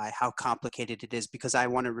oversimplify how complicated it is, because I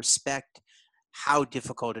want to respect how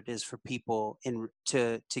difficult it is for people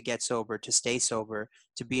to get sober, to stay sober,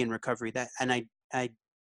 to be in recovery. I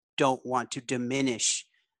don't want to diminish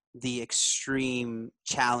the extreme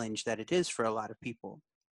challenge that it is for a lot of people.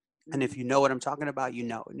 And if you know what I'm talking about, you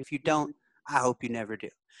know, and if you don't, I hope you never do.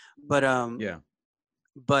 But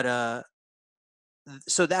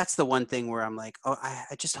so that's the one thing where I'm like, oh,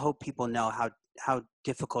 I just hope people know how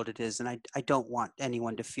difficult it is, and I don't want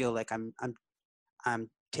anyone to feel like I'm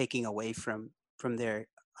taking away from their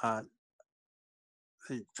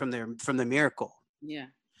from the miracle. Yeah.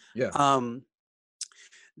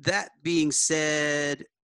 That being said,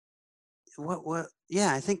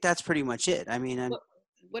 I think that's pretty much it. I mean,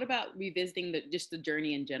 what about revisiting the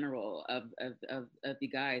journey in general of you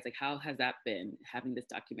guys? Like, how has that been, having this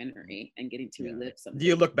documentary and getting to relive something? Do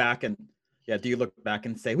you look back and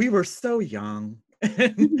say, we were so young?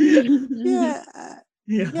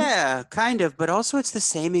 Yeah, kind of. But also, it's the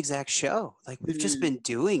same exact show. Like, we've just been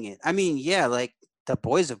doing it. I mean, yeah, like, the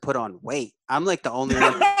boys have put on weight. I'm like the only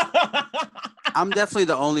one. I'm definitely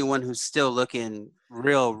the only one who's still looking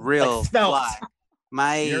real like fly.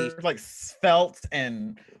 You're like svelte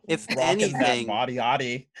and if anything,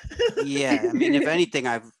 body. Yeah, I mean, if anything,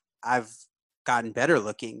 I've gotten better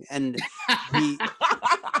looking, and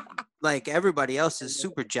like, everybody else is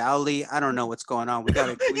super jowly. I don't know what's going on.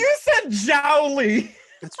 You said jowly.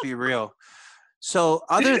 Let's be real. So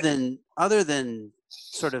other than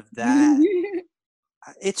sort of that,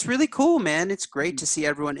 it's really cool, man. It's great to see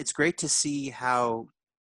everyone. It's great to see how,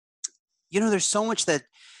 there's so much that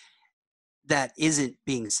isn't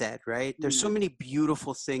being said, right? There's so many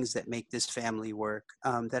beautiful things that make this family work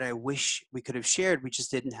that I wish we could have shared. We just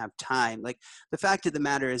didn't have time. Like, the fact of the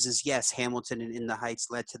matter is yes, Hamilton and In the Heights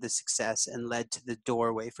led to the success and led to the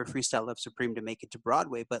doorway for Freestyle Love Supreme to make it to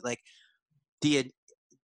Broadway. But like,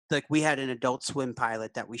 we had an Adult Swim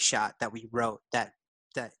pilot that we shot, that we wrote, that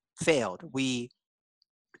failed. We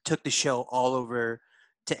took the show all over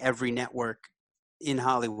to every network in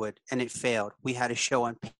Hollywood, and it failed. We had a show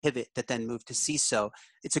on Pivot that then moved to CISO.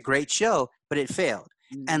 It's a great show, but it failed.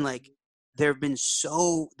 And like, there have been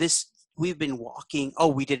we've been walking. Oh,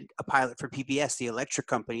 we did a pilot for PBS, the electric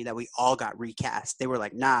company, that we all got recast. They were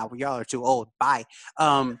like, nah, y'all are too old. Bye.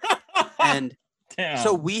 And Damn.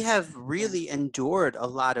 So we have really endured a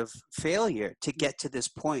lot of failure to get to this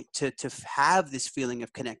point, to have this feeling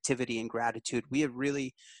of connectivity and gratitude. We have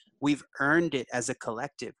really we've earned it as a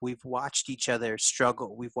collective. We've watched each other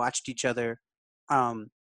struggle. We've watched each other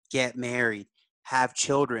get married, have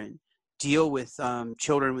children, deal with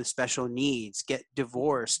children with special needs, get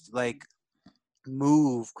divorced, like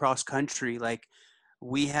move cross country. Like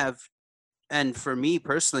we have, and for me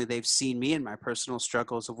personally, they've seen me in my personal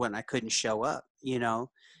struggles of when I couldn't show up, you know.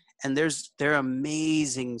 And there are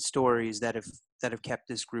amazing stories that have kept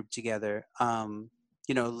this group together.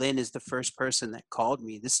 You know, Lynn is the first person that called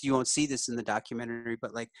me. This, you won't see this in the documentary,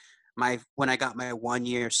 but like when I got my 1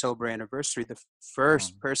 year sober anniversary, the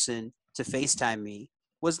first person to FaceTime me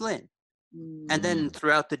was Lynn. And then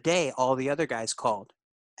throughout the day, all the other guys called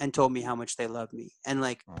and told me how much they love me. And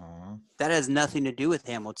like, that has nothing to do with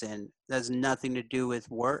Hamilton. That has nothing to do with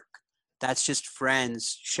work. That's just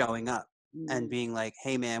friends showing up and being like,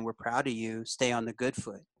 hey man, we're proud of you. Stay on the good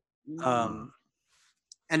foot. And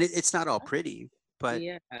it's not all pretty, but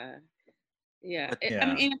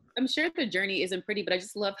I mean, I'm sure the journey isn't pretty, but I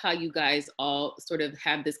just love how you guys all sort of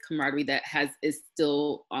have this camaraderie that is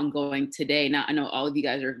still ongoing today. Now, I know all of you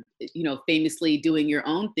guys are, you know, famously doing your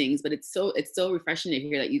own things, but it's so refreshing to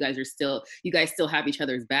hear that you guys still have each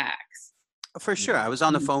other's backs. For sure. I was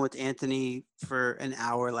on the phone with Anthony for an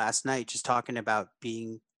hour last night, just talking about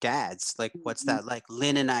being dads. Like, what's that like?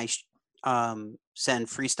 Lynn and I send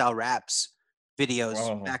freestyle raps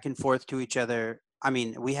videos back and forth to each other. I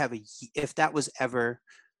mean, we have if that was ever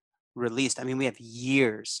released, I mean, we have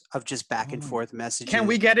years of just back and forth messages. Can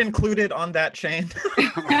we get included on that chain?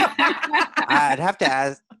 I'd have to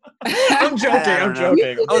ask. I'm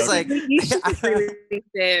joking. I was like,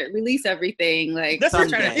 release everything. Like, we'll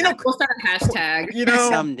start a hashtag. You know,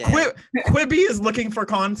 someday. Quibi is looking for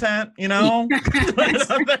content. You know,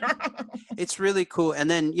 it's really cool. And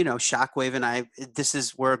then, you know, Shockwave and I,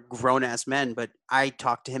 we're grown ass men, but I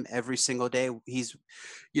talk to him every single day. He's,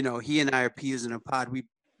 you know, he and I are peas in a pod.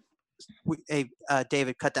 Hey,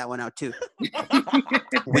 David, cut that one out too.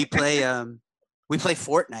 we play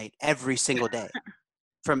Fortnite every single day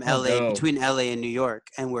from LA, between LA and New York,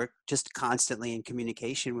 and we're just constantly in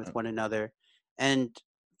communication with one another. And,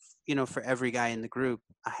 you know, for every guy in the group,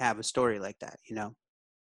 I have a story like that, you know.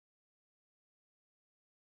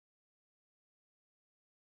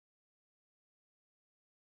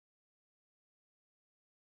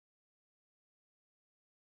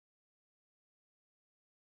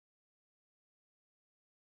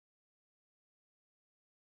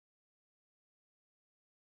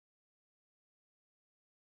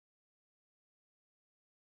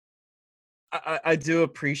 I do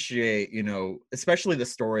appreciate, you know, especially the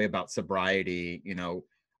story about sobriety, you know,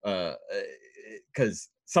 because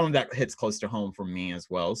some of that hits close to home for me as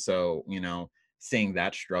well. So, you know, seeing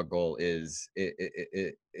that struggle is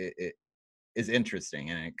interesting,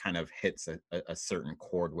 and it kind of hits a certain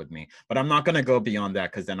chord with me. But I'm not going to go beyond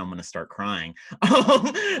that, because then I'm going to start crying.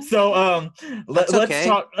 Let's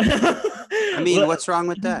talk. I mean, what's wrong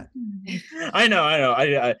with that? I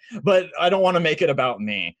know. But I don't want to make it about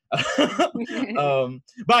me.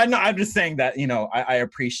 But no, I'm just saying that, you know, I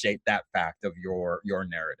appreciate that fact of your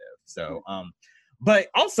narrative. So, but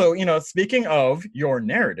also, you know, speaking of your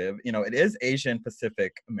narrative, you know, it is Asian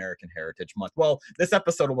Pacific American Heritage Month. Well, this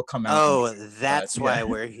episode will come out. Oh, that's why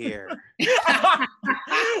we're here.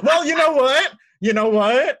 Well, you know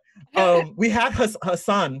what? We had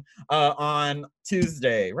Hassan on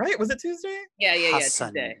Tuesday, right? Was it Tuesday? Yeah,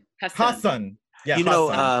 Hassan. Tuesday. Hassan. Yeah, you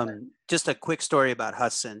Hassan. know, just a quick story about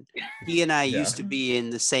Hassan. He and I used to be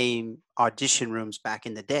in the same audition rooms back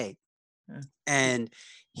in the day. And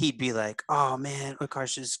he'd be like, oh man,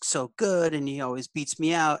 Utkarsh is so good, and he always beats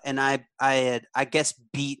me out. And I guess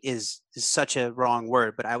beat is such a wrong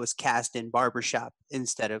word, but I was cast in Barbershop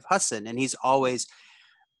instead of Hassan. And he's always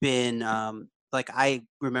been like, I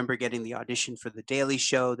remember getting the audition for The Daily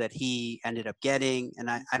Show that he ended up getting, and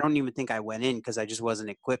I don't even think I went in because I just wasn't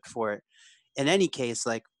equipped for it. In any case,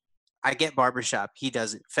 like, I get Barbershop, he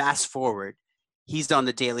doesn't. Fast forward, he's on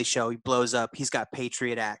The Daily Show, he blows up, he's got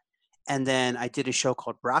Patriot Act. And then I did a show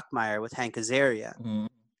called Brockmire with Hank Azaria.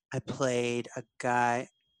 I played a guy,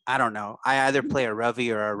 I don't know. I either play a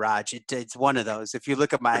Ravi or a Raj. It's one of those. If you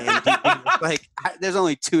look at my IMDb, like, there's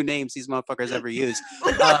only 2 names these motherfuckers ever use.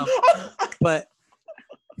 But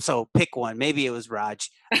so pick one. Maybe it was Raj.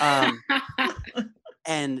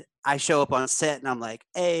 And I show up on set and I'm like,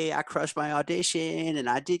 hey, I crushed my audition and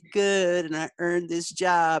I did good and I earned this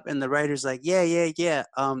job. And the writer's like, yeah.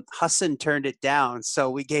 Hassan turned it down, so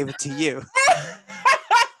we gave it to you.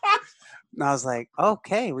 And I was like,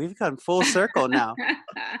 okay, we've gone full circle now.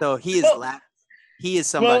 So he is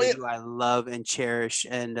somebody who I love and cherish.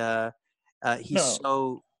 And he's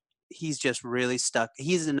so he's just really stuck.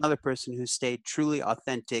 He's another person who stayed truly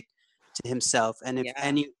authentic to himself. And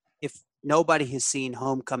if nobody has seen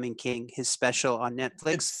Homecoming King, his special on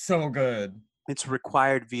Netflix, it's so good. It's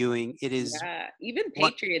required viewing. It is. Yeah, even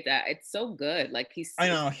Patriot. That it's so good. Like I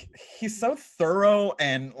know he's so thorough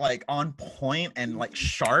and like on point and like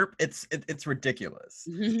sharp. It's ridiculous.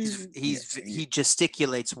 He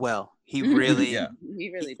gesticulates well. He really,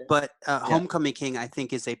 he really does. But Homecoming King, I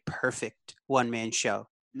think, is a perfect one-man show.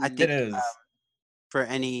 I think it is. For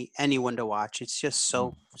anyone to watch. It's just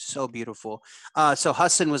so beautiful. So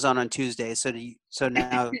Hassan was on Tuesday. So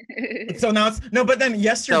now it's no. But then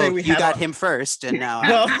yesterday you got him first, and now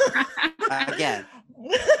again.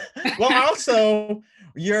 Well, also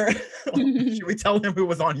should we tell him who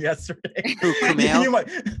was on yesterday? Who, Kumail?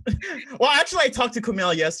 Well, actually, I talked to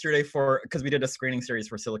Kumail yesterday because we did a screening series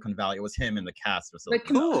for Silicon Valley. It was him and the cast of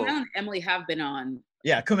Silicon Valley. Kumail and Emily have been on.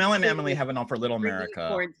 Yeah, Kumail and Emily have been on for Little America.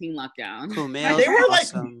 Quarantine lockdown. Kumail, they were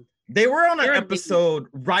awesome. They were on an episode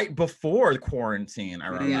right before quarantine, I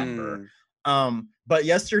remember. But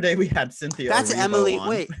yesterday we had Cynthia. That's Erivo Emily. on.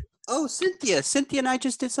 Wait. Oh, Cynthia and I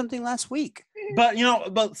just did something last week. But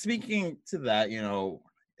speaking to that,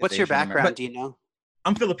 what's your background, Dino?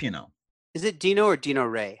 I'm Filipino. Is it Dino or Dino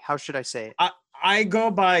Ray? How should I say it? I go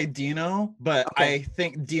by Dino, but okay. I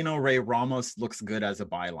think Dino Ray Ramos looks good as a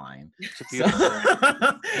byline. It's a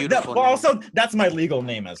beautiful. Well, also that's my legal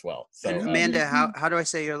name as well. So and Amanda, how do I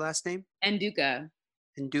say your last name? Nduka.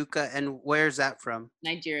 Nduka, and where's that from?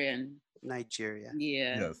 Nigeria.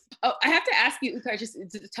 Yeah. Yes. Oh, I have to ask you, Ukar, just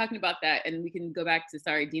talking about that, and we can go back to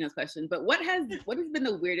Dino's question. But what has been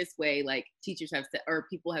the weirdest way like teachers have said or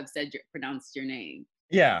people have said pronounced your name?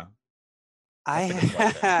 Yeah. I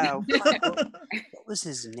have. What was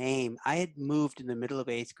his name? I had moved in the middle of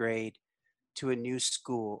 8th grade to a new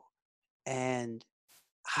school, and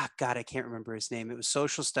God, I can't remember his name. It was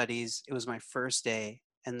social studies. It was my first day,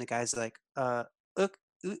 and the guy's like,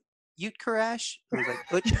 Utkarash? I was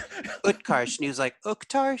like, Utkarsh. And he was like,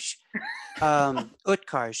 Uktarsh?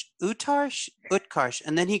 Utkarsh. Utarsh? Utkarsh.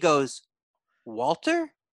 And then he goes,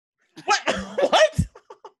 Walter? What?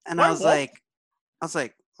 And I was like,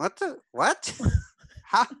 what?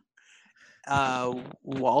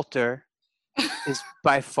 Walter is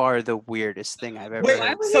by far the weirdest thing I've ever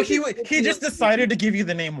heard. So he just decided to give you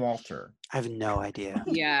the name Walter. I have no idea.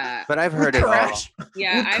 Yeah. But I've heard it all.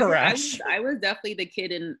 Yeah, I was definitely the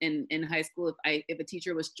kid in high school. If a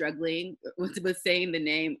teacher was struggling with saying the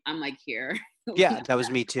name, I'm like, here. Yeah, that was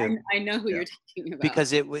me too. I know who you're talking about.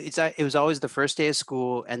 Because it was always the first day of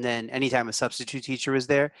school, and then anytime a substitute teacher was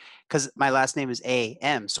there, because my last name is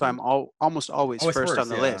A.M., so I'm almost always first on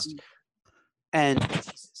the list. And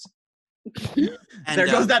there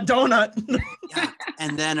goes that donut. Yeah,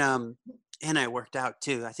 and then and I worked out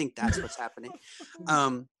too. I think that's what's happening.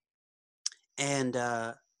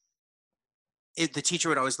 The teacher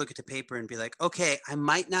would always look at the paper and be like, okay, I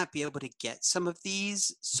might not be able to get some of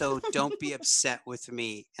these, so don't be upset with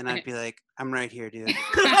me. And I'd be like, I'm right here, dude.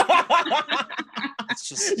 It's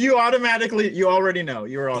just you already know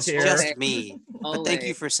you're all here. It's just me. But thank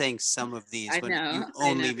you for saying some of these when you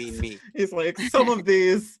only mean me. He's like, some of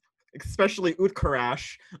these, especially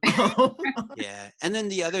Utkarash. Yeah. And then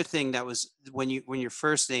the other thing that was when your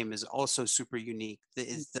first name is also super unique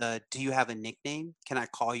is do you have a nickname? Can I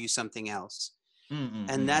call you something else?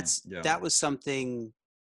 And that was something.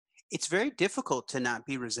 It's very difficult to not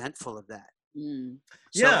be resentful of that.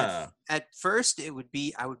 So at first I would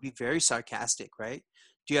be very sarcastic, right?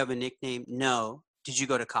 Do you have a nickname? No. Did you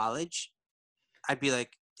go to college? I'd be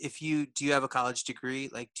like, do you have a college degree?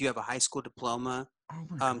 Like, do you have a high school diploma?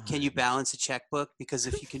 Can you balance a checkbook? Because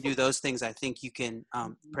if you can do those things, I think you can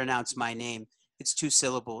pronounce my name. It's 2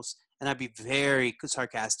 syllables. And I'd be very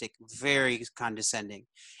sarcastic, very condescending.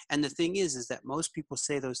 And the thing is that most people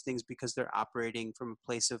say those things because they're operating from a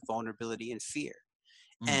place of vulnerability and fear.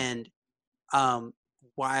 And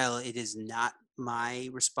while it is not my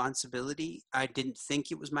responsibility, I didn't think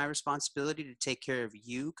it was my responsibility to take care of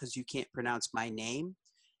you because you can't pronounce my name.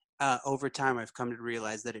 Over time, I've come to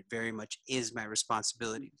realize that it very much is my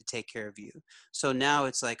responsibility to take care of you. So now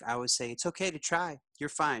it's like I would say, it's okay to try. You're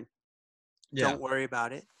fine. Yeah. Don't worry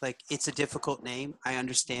about it. Like, it's a difficult name. I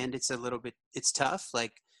understand it's it's tough.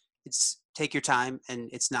 Like, take your time, and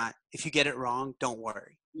it's not, if you get it wrong, don't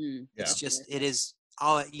worry. It's just, it is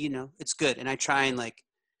all, it's good. And I try and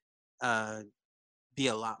be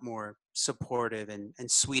a lot more supportive and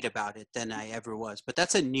sweet about it than I ever was. But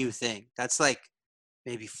that's a new thing. That's like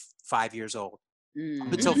maybe 5 years old.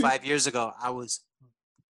 Up until 5 years ago, I was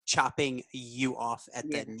chopping you off at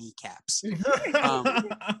the kneecaps.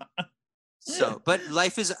 So, but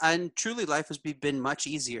life has been much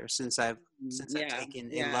easier since I've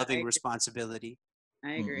taken a loving responsibility.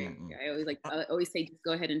 I agree. I always say, just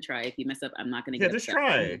go ahead and try. If you mess up, I'm not going to get just upset.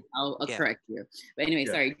 try. I'll correct you. But anyway,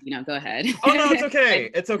 sorry, go ahead. Oh no, it's okay.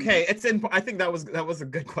 It's okay. I think that was a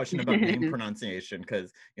good question about name pronunciation,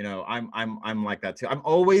 because I'm like that too. I'm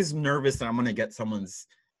always nervous that I'm going to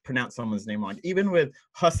pronounce someone's name wrong. Even with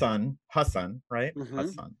Hassan, right? Mm-hmm.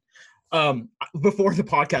 Hassan. Before the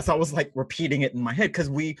podcast, I was like repeating it in my head because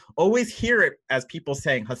we always hear it as people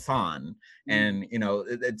saying Hassan, and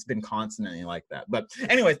it's been constantly like that. But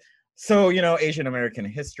anyways, so Asian American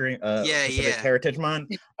History, Pacific Heritage Month.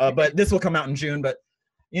 But this will come out in June. But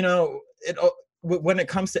when it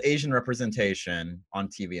comes to Asian representation on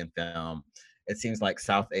TV and film, it seems like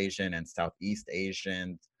South Asian and Southeast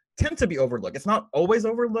Asian tend to be overlooked. It's not always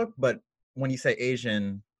overlooked, but when you say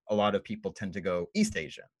Asian, a lot of people tend to go East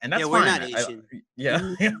Asian, and that's fine. We're not Asian.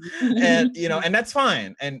 And and that's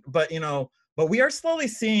fine. But we are slowly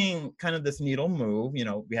seeing kind of this needle move.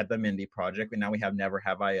 We had the Mindy Project, and now we have Never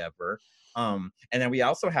Have I Ever. And then we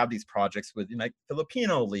also have these projects with like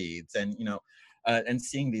Filipino leads, and and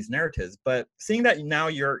seeing these narratives. But seeing that now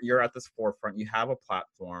you're at this forefront, you have a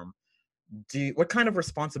platform. What kind of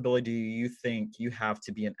responsibility do you think you have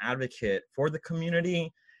to be an advocate for the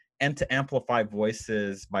community and to amplify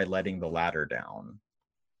voices by letting the ladder down?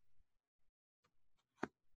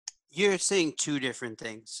 You're saying two different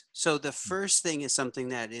things. So the first thing is something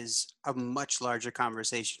that is a much larger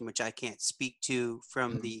conversation, which I can't speak to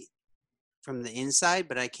from the inside,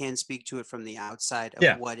 but I can speak to it from the outside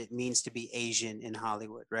of what it means to be Asian in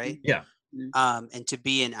Hollywood, right? Yeah. And to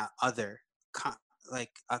be an other,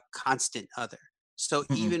 like a constant other. So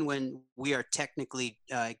even when we are technically,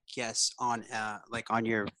 on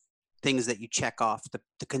your things that you check off,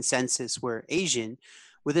 the consensus, we're Asian,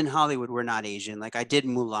 within Hollywood we're not Asian. Like I did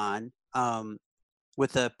Mulan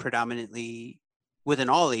with an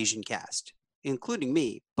all Asian cast, including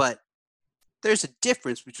me, but there's a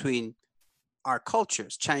difference between our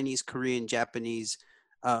cultures: Chinese, Korean, Japanese,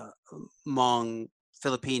 Hmong,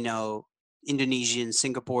 Filipino, Indonesian,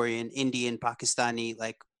 Singaporean, Indian, Pakistani,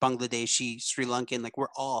 like Bangladeshi, Sri Lankan. Like we're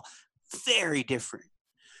all very different.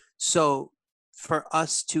 So for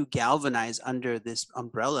us to galvanize under this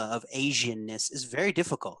umbrella of Asianness is very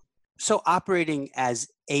difficult. So operating as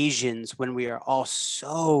Asians when we are all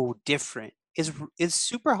so different is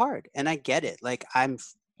super hard, and I get it. Like I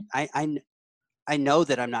know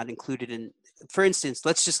that I'm not included in. For instance,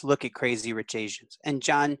 let's just look at Crazy Rich Asians. And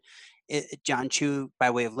John Chu, by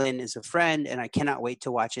way of Lynn, is a friend, and I cannot wait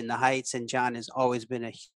to watch In the Heights. And John has always been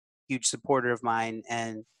a huge supporter of mine,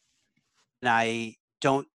 and I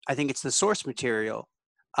think it's the source material.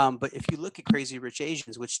 But if you look at Crazy Rich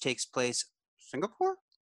Asians, which takes place Singapore?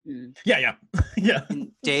 Yeah.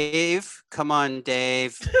 Dave, come on,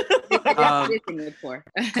 Dave. Singapore.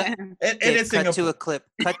 Cut to a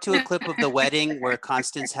clip of the wedding where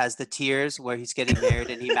Constance has the tears where he's getting married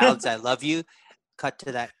and he mouths, "I love you." Cut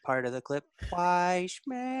to that part of the clip. Wise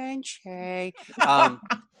man say.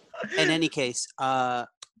 In any case,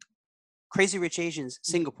 Crazy Rich Asians,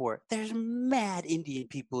 Singapore. There's mad Indian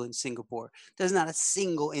people in Singapore. There's not a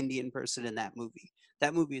single Indian person in that movie.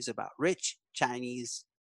 That movie is about rich Chinese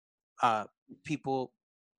people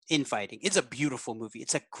infighting. It's a beautiful movie.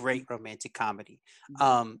 It's a great romantic comedy.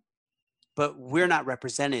 But we're not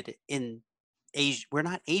represented in Asia. We're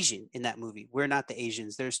not Asian in that movie. We're not the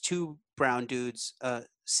Asians. There's two brown dudes,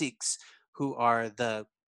 Sikhs, who are the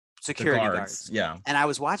security guards. Yeah. And I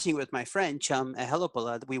was watching it with my friend Chum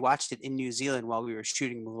Ahelopala. We watched it in New Zealand while we were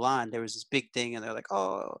shooting Mulan. There was this big thing, and they're like,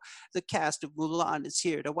 "Oh, the cast of Mulan is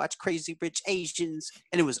here to watch Crazy Rich Asians,"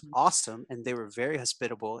 and it was awesome. And they were very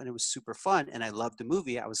hospitable, and it was super fun. And I loved the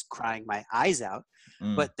movie. I was crying my eyes out.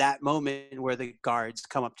 But that moment where the guards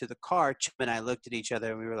come up to the car, Chum and I looked at each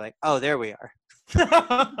other, and we were like, "Oh, there we are."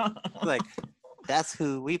 Like, that's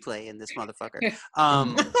who we play in this motherfucker.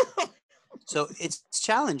 So it's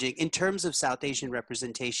challenging in terms of South Asian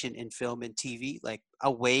representation in film and TV, like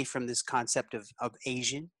away from this concept of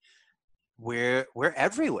Asian. We're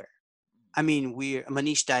everywhere. I mean,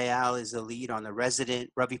 Manish Dayal is the lead on The Resident.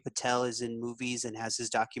 Ravi Patel is in movies and has his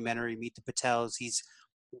documentary Meet the Patels. He's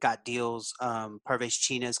got deals. Parvesh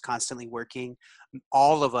China is constantly working.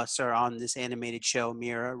 All of us are on this animated show,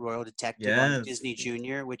 Mira, Royal Detective, on Disney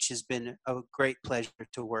Junior, which has been a great pleasure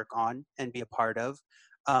to work on and be a part of.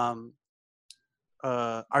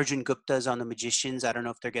 Arjun Gupta is on The Magicians. I don't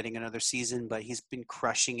know if they're getting another season, but he's been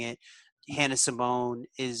crushing it. Hannah Simone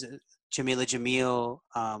is Jamila Jamil,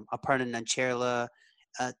 Aparna Nancherla.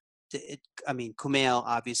 Kumail,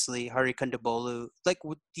 obviously, Hari Kondabolu. Like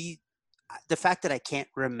the fact that I can't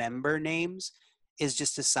remember names is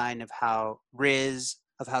just a sign of how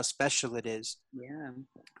of how special it is. Yeah.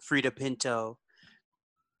 Frida Pinto.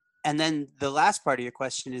 And then the last part of your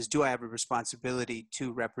question is, do I have a responsibility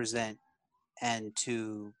to represent and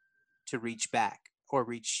to reach back or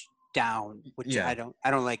reach down, which I don't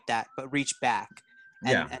like that, but reach back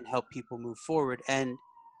and help people move forward. And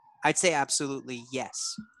I'd say absolutely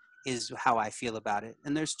yes is how I feel about it.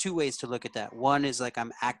 And there's two ways to look at that. One is like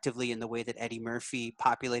I'm actively in the way that Eddie Murphy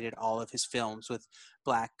populated all of his films with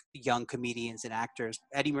Black young comedians and actors.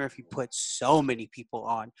 Eddie Murphy put so many people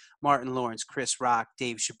on: Martin Lawrence, Chris Rock,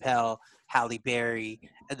 Dave Chappelle, Halle Berry.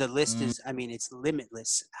 The list is, I mean, it's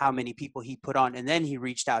limitless how many people he put on. And then he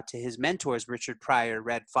reached out to his mentors, Richard Pryor,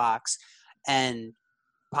 Red Fox, and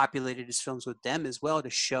populated his films with them as well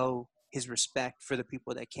to show his respect for the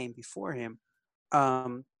people that came before him.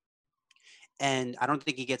 And I don't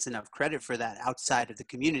think he gets enough credit for that outside of the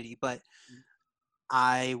community, but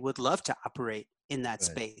I would love to operate in that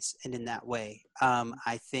space and in that way.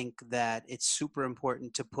 I think that it's super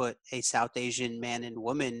important to put a South Asian man and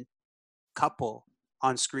woman couple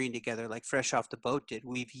on screen together, like Fresh Off the Boat did.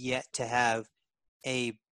 We've yet to have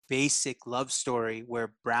a basic love story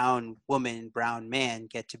where brown woman, brown man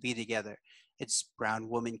get to be together. It's brown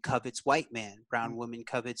woman covets white man, brown woman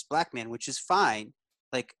covets black man, which is fine.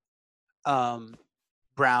 Like,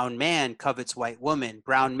 brown man covets white woman,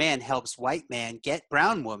 brown man helps white man get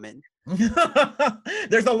brown woman.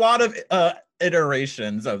 There's a lot of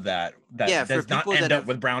iterations of that does not end up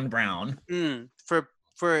with brown.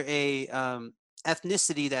 For a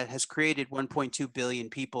ethnicity that has created 1.2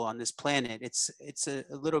 billion people on this planet, it's a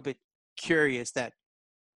little bit curious that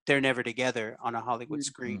they're never together on a Hollywood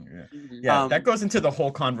screen. That goes into the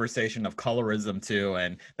whole conversation of colorism too,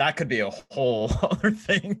 and that could be a whole other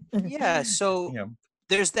thing. So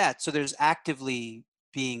there's that. So there's actively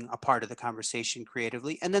being a part of the conversation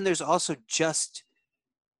creatively, and then there's also just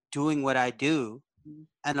doing what I do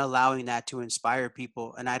and allowing that to inspire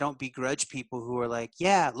people. And I don't begrudge people who are like,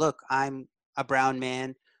 yeah, look, I'm a brown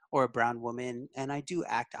man or a brown woman, and I do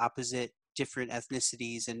act opposite different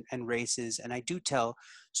ethnicities and races, and I do tell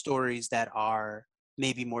stories that are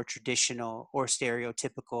maybe more traditional or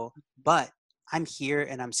stereotypical, but I'm here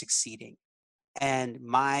and I'm succeeding, and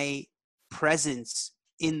my presence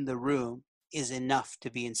in the room is enough to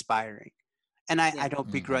be inspiring. And I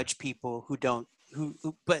don't begrudge people who don't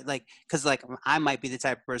but like, because like I might be the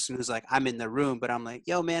type of person who's like, I'm in the room, but I'm like,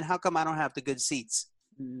 yo man, how come I don't have the good seats?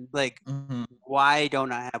 Like, why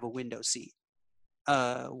don't I have a window seat?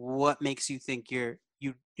 What makes you think you're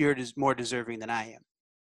more deserving than I am?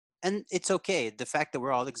 And it's okay. The fact that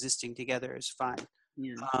we're all existing together is fine.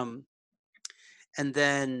 And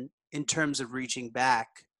then in terms of reaching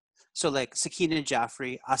back, so like Sakina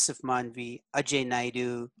Jaffrey, Asif Manvi, Ajay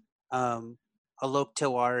Naidu, Alok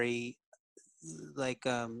Tiwari, like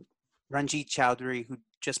Ranjit Chowdhury, who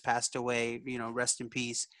just passed away, rest in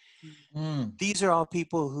peace. These are all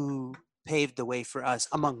people who paved the way for us,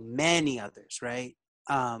 among many others, right?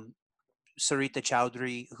 Sarita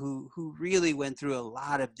Chowdhury, who really went through a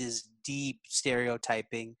lot of this deep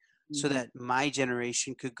stereotyping so that my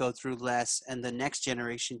generation could go through less, and the next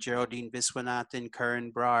generation, Geraldine Viswanathan,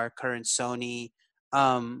 Karan Brar, Karan Soni,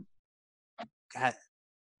 can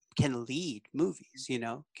lead movies,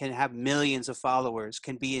 can have millions of followers,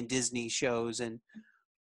 can be in Disney shows, and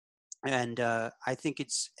I think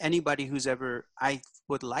it's anybody who's ever, I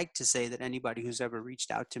would like to say that anybody who's ever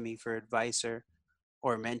reached out to me for advice or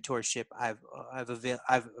mentorship,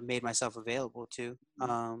 I've made myself available to,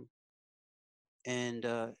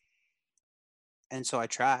 and so I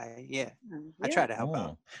try, I try to help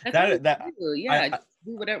out.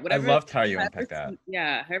 Do whatever. I loved how you unpacked that.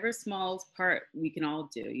 However small part we can all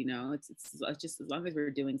do, it's just as long as we're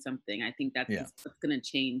doing something. I think that's what's going to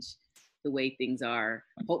change the way things are,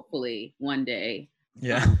 hopefully one day.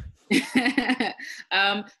 So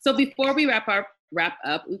before we wrap up,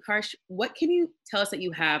 Utkarsh, what can you tell us that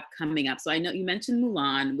you have coming up? So I know you mentioned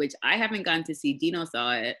Mulan, which I haven't gotten to see. Dino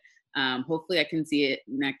saw it. Hopefully I can see it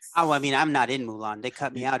next. Oh, I mean, I'm not in Mulan. They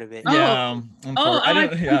cut me out of it. I'm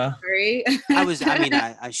sorry.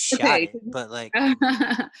 I shot it, but like,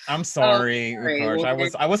 I'm sorry,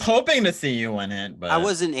 Utkarsh. I was hoping to see you in it, but I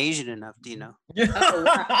wasn't Asian enough, Dino.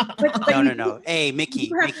 Wow. No. Hey, Mickey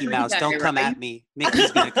Mouse, don't come at me.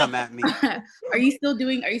 Mickey's gonna come at me. Are you still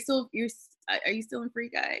in Free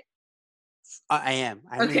Guy? I am.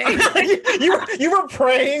 Okay. you were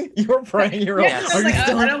praying. You were praying. Yes.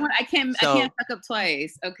 I can't fuck up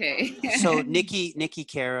twice. Okay. So Nikki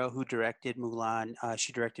Caro, who directed Mulan,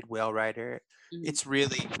 she directed Whale Rider. It's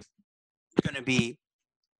really going to be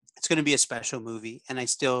it's going to be a special movie, and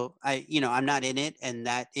I'm not in it, and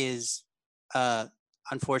that is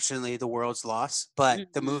unfortunately the world's loss,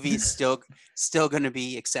 but the movie is still going to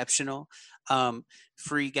be exceptional.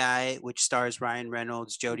 Free Guy, which stars Ryan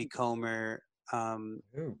Reynolds, Jodie Comer, Lil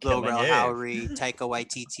Rel Howery, Taika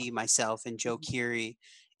Waititi, myself, and Joe Keery,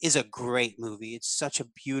 is a great movie. It's such a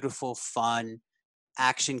beautiful, fun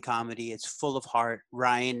action comedy. It's full of heart.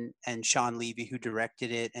 Ryan and Sean Levy, who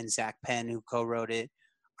directed it, and Zach Penn, who co-wrote it,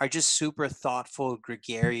 are just super thoughtful,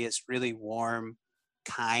 gregarious, really warm,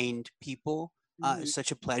 kind people. It's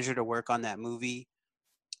such a pleasure to work on that movie.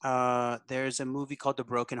 There's a movie called The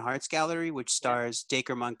Broken Hearts Gallery, which stars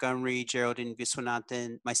Dacre Montgomery, Geraldine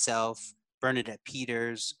Viswanathan, myself, Bernadette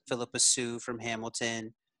Peters, Philippa Sue from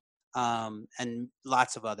Hamilton, and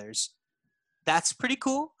lots of others. That's pretty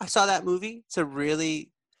cool. I saw that movie. It's a really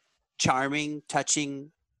charming,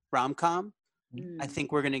 touching rom-com. I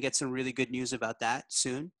think we're going to get some really good news about that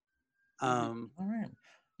soon. All right.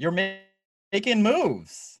 You're making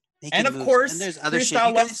moves. And of course, and there's other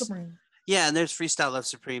Freestyle Love Supreme. Yeah, and there's Freestyle Love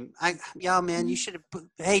Supreme. Man, you should have.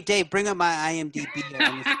 Hey, Dave, bring up my IMDb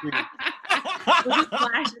on the screen. We'll just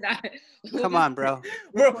flash it out. Come on, bro.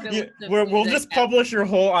 We'll just publish your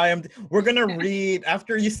whole IMDb. We're gonna read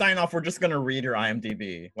after you sign off. We're just gonna read your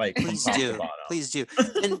IMDb. Like, please do.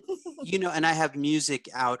 And and I have music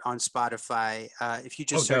out on Spotify. If you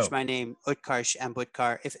just search my name, Utkarsh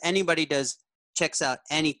Ambudkar. If anybody checks out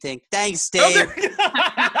anything, thanks, Dave.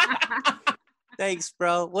 Thanks,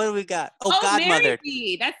 bro. What do we got? Oh, Godmother. Marry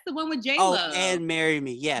Me. That's the one with J-Lo. Oh, and Marry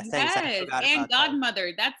Me. Yeah, thanks. Yes, and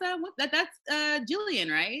Godmother. That. That's Jillian,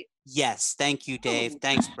 right? Yes. Thank you, Dave.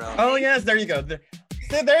 Thanks, bro. Oh, yes. There you go. There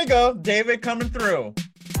you go. David coming through.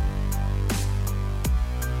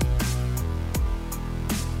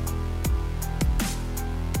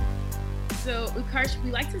 So, Utkarsh, we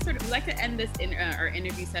like to end this our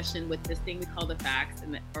interview session with this thing we call the facts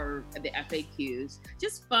or the FAQs.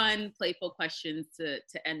 Just fun, playful questions to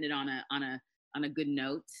end it on a good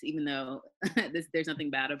note, even though there's nothing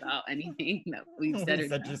bad about anything that we've said or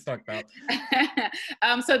done. Just talked about.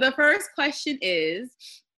 So the first question is,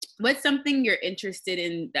 what's something you're interested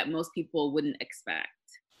in that most people wouldn't expect?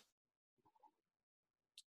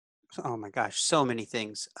 Oh my gosh, so many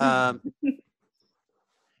things.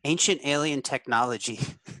 Ancient alien technology.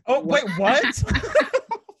 Oh, wait, what?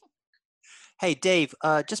 Hey, Dave,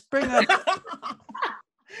 just bring up...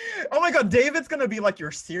 Oh my God, David's going to be like your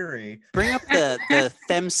Siri. Bring up the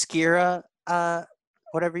Themyscira,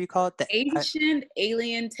 whatever you call it. The ancient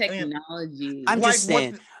alien technology. I'm just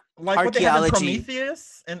saying. Like archaeology, what they have in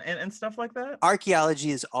Prometheus and stuff like that? Archaeology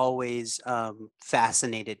has always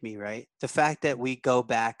fascinated me, right? The fact that we go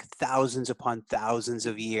back thousands upon thousands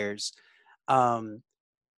of years,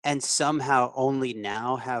 and somehow only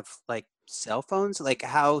now have like cell phones, like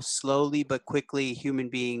how slowly but quickly human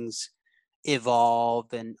beings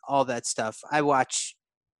evolve and all that stuff.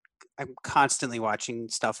 I'm constantly watching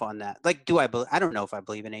stuff on that. Like, I don't know if I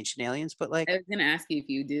believe in ancient aliens, but like, I was gonna ask you if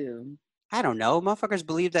you do. I don't know. Motherfuckers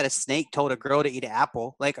believe that a snake told a girl to eat an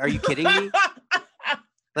apple. Like, are you kidding me?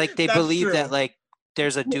 Like, they believe that like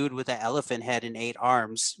there's a dude with an elephant head and 8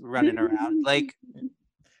 arms running around. Like,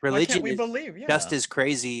 religion is just as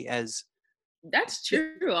crazy as... That's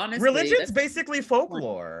true, honestly. Religion's basically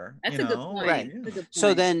folklore. That's a good point. Right.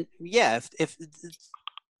 So then,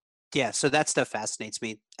 so that stuff fascinates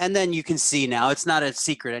me. And then you can see now, it's not a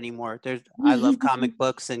secret anymore. I love comic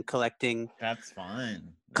books and collecting. That's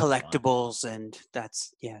fine. Collectibles, and that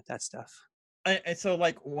stuff. And so,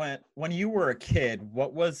 like, when you were a kid,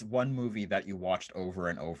 what was one movie that you watched over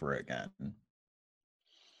and over again?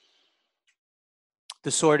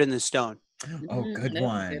 The Sword and the Stone. Oh, good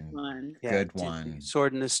one. Yeah, good one.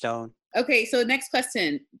 Sword and the Stone. Okay, so next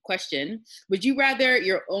question. Would you rather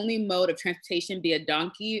your only mode of transportation be a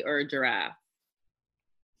donkey or a giraffe?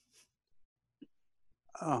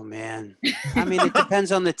 Oh, man. I mean, it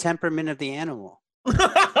depends on the temperament of the animal.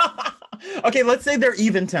 Okay, let's say they're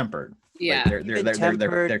even-tempered. Yeah. Like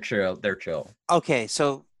they're chill. They're chill. Okay,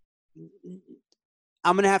 so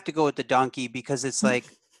I'm going to have to go with the donkey because it's like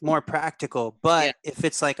more practical. But if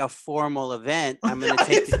it's like a formal event, I'm going to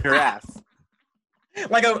take the giraffe.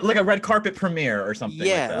 Like a red carpet premiere or something.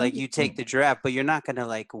 Yeah, like you take the giraffe, but you're not going to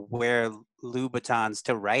like wear Louboutins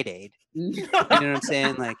to Rite Aid. You know what I'm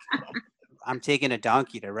saying? Like, I'm taking a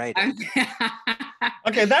donkey to Rite Aid.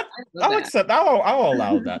 Okay, I'll accept. I'll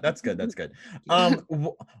allow that. That's good. That's good.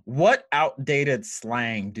 What outdated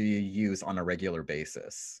slang do you use on a regular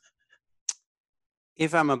basis?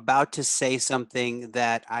 If I'm about to say something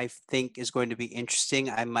that I think is going to be interesting,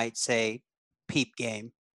 I might say peep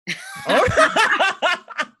game.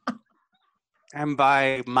 And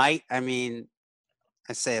by might, I mean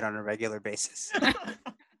I say it on a regular basis.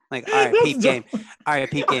 Like, all right, peep game. All right,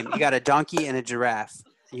 peep game. You got a donkey and a giraffe.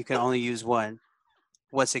 You can only use one.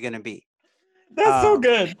 What's it gonna be? That's so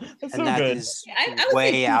good. That's and so that good. is I would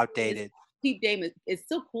way say outdated. Peep game is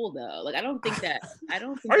still cool though. Like I don't think.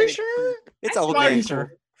 Are you sure? It's old man cool.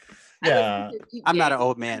 Yeah. I'm not an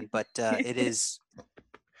old man, but it is.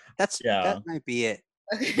 That might be it.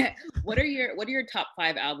 Okay. What are your top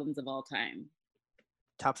 5 albums of all time?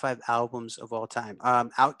 Top 5 albums of all time.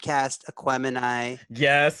 Outkast, Aquemini.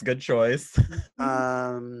 Yes, good choice.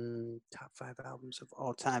 Top 5 albums of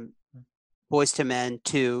all time. Boyz II Men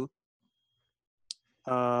 2.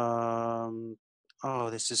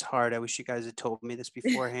 This is hard. I wish you guys had told me this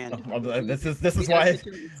beforehand. This is why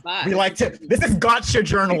we like to. This is gotcha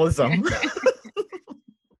journalism.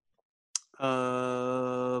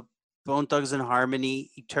 Bone Thugs and Harmony,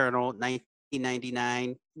 Eternal,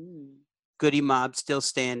 1999. Goody Mob, Still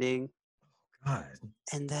Standing. God.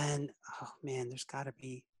 And then, oh man, there's got to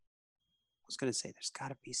be. I was gonna say there's got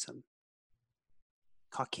to be some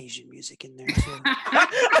Caucasian music in there too.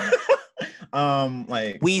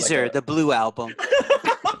 Like Weezer, the Blue Album.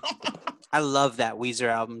 I love that Weezer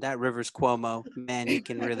album. That Rivers Cuomo, man, he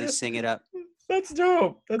can really sing it up. That's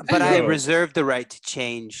dope. I reserve the right to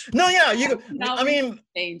change. No, yeah, you. I mean,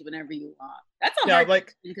 change whenever you want. That's a hard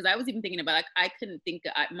question, because I was even thinking about. I couldn't think.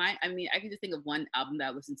 I can just think of one album that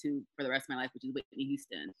I listened to for the rest of my life, which is Whitney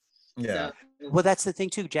Houston. Yeah. So, well, that's the thing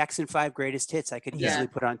too. Jackson 5 Greatest Hits. I could easily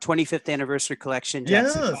put on 25th Anniversary Collection.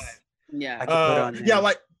 Jackson 5. Yeah. I could put on there. Yeah,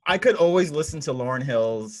 like I could always listen to Lauryn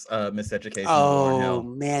Hill's Miseducation. Oh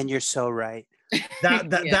man, you're so right.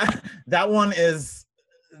 That one is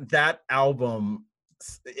that album.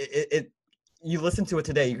 It you listen to it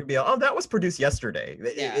today, you could be that was produced yesterday.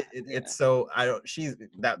 It's so she's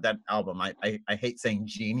that album. I hate saying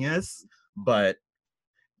genius, but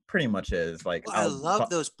pretty much is like. Well, I love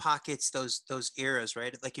those pockets, those eras,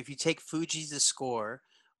 right? Like if you take Fugees' The Score,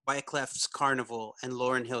 Wyclef's Carnival, and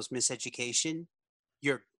Lauryn Hill's Miseducation,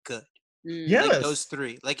 you're good. Yes. Like those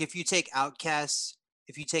 3. Like if you take Outkast,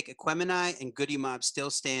 if you take Aquemini and Goody Mob,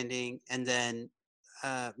 Still Standing, and then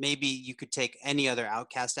maybe you could take any other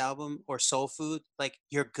Outkast album or Soul Food, like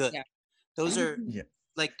you're good. Yeah. Those are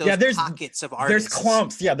like those pockets of artists. There's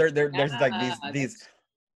clumps. Yeah, there's like these.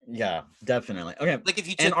 Yeah, definitely. Okay. Like if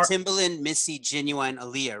you took Timbaland, Missy, Genuine,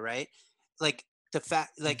 Aaliyah, right? Like the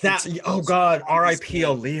fact, like that. Oh God, R.I.P.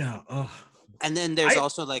 Aaliyah. Oh. And then there's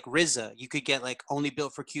also like RZA. You could get like Only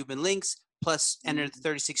Built for Cuban Links plus Enter the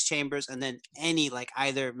 36 Chambers, and then any like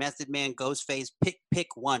either Method Man, Ghostface, pick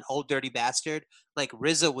one, Old Dirty Bastard. Like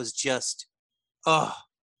RZA was just, I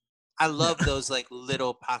love those like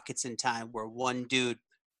little pockets in time where one dude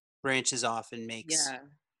branches off and makes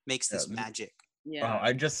this magic.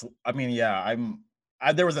 Yeah.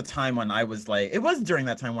 There was a time when I was like, it was during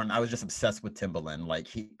that time when I was just obsessed with Timbaland. Like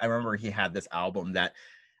I remember he had this album that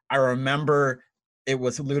I remember. It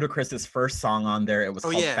was Ludacris's first song on there. It was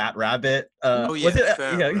called Fat Rabbit. Was it?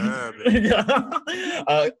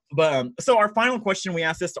 Rabbit. So our final question, we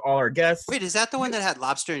asked this to all our guests. Wait, is that the one that had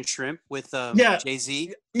lobster and shrimp with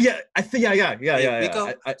Jay-Z? Yeah, I think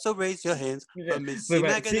yeah. So raise your hands. Timbaland.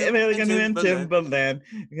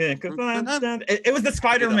 It was the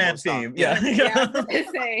Spider-Man theme. Yeah. You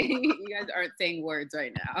guys aren't saying words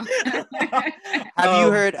right now. Have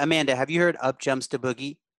you heard, Amanda? Have you heard Up Jumps the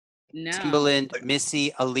Boogie? No. Timbaland,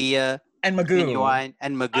 Missy, Aaliyah, and Magoo.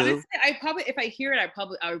 Honestly, I probably, if I hear it, I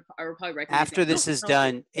would probably recognize. After this is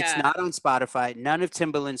done, it's not on Spotify. None of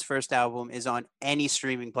Timbaland's first album is on any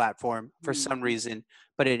streaming platform for some reason,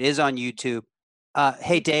 but it is on YouTube.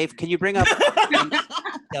 Hey Dave, can you bring up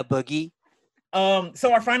the Boogie?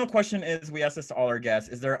 So our final question is, we asked this to all our guests: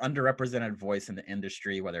 is there an underrepresented voice in the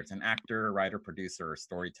industry, whether it's an actor, writer, producer, or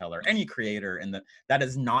storyteller, any creator that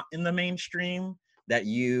is not in the mainstream, that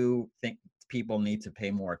you think people need to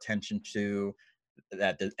pay more attention to,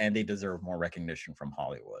 and they deserve more recognition from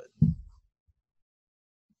Hollywood?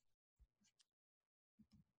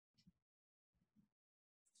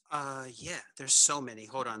 There's so many.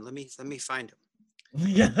 Hold on, let me find them.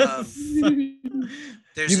 Yes.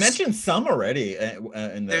 You mentioned some already.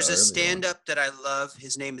 There's a stand-up that I love.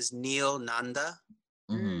 His name is Neel Nanda.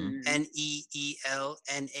 Neelnanda.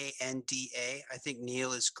 I think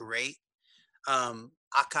Neil is great.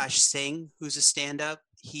 Akash Singh, who's a stand-up,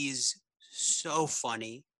 he's so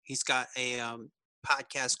funny. He's got a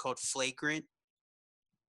podcast called Flagrant.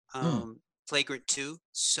 Flagrant 2,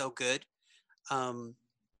 so good.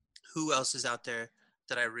 Who else is out there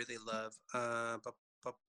that I really love?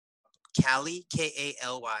 Kali,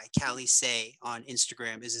 K-A-L-Y, Kali Say on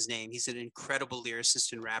Instagram is his name. He's an incredible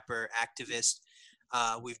lyricist and rapper, activist.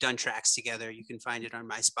 We've done tracks together. You can find it on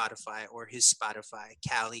my Spotify or his Spotify,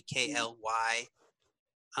 Kali, K-L-Y.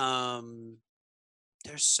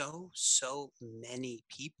 There's so many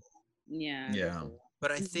people. Yeah.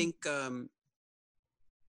 But I think I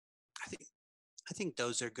think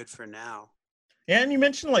those are good for now. Yeah, and you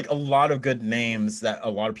mentioned like a lot of good names that a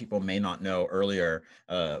lot of people may not know earlier.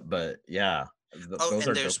 But yeah, those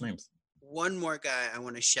are dope names. One more guy I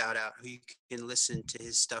want to shout out who you can listen to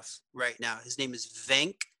his stuff right now. His name is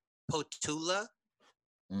Venk Potula.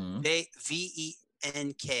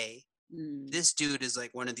 V-E-N-K. This dude is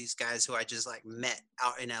like one of these guys who I just like met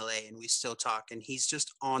out in LA, and we still talk, and he's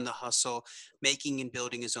just on the hustle, making and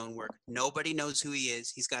building his own work. Nobody knows who he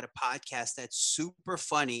is. He's got a podcast that's super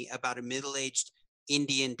funny about a middle-aged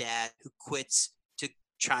Indian dad who quits to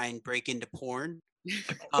try and break into porn.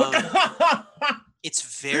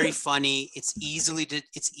 It's very funny. It's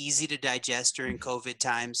easy to digest during COVID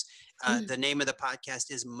times. The name of the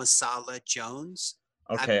podcast is Masala Jones.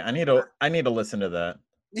 Okay, I need to listen to that.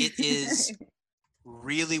 It is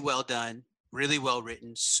really well done, really well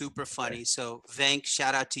written, super funny. So Venk,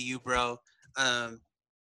 shout out to you, bro. I'm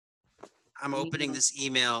opening this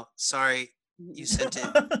email. Sorry you sent it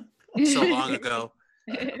so long ago.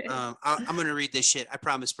 I'm gonna read this shit. I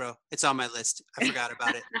promise, bro. It's on my list. I forgot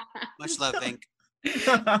about it. Much love, Venk.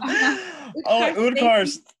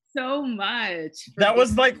 Udkarsh, so much. That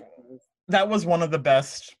was one of the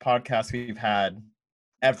best podcasts we've had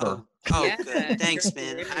ever. Oh, good. Thanks,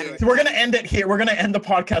 man. So we're gonna end it here. We're gonna end the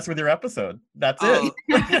podcast with your episode. That's it.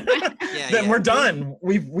 Then we're done.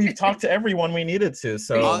 We've talked to everyone we needed to.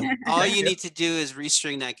 So all you need to do is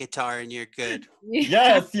restring that guitar, and you're good.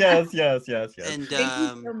 Yes. And thank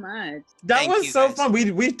you so much. That was so fun.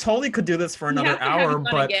 We totally could do this for another hour,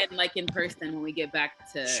 but again, like in person when we get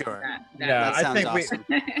back to that I think awesome.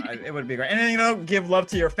 It would be great. And give love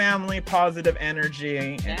to your family, positive energy,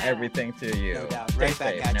 and everything to you. No doubt. Right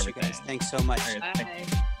back at you guys. Thanks so much. Bye.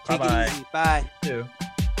 Bye-bye. Take it easy. Bye. You too.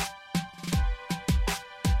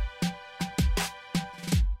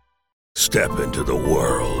 Step into the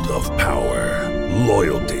world of power,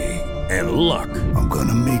 loyalty, and luck. I'm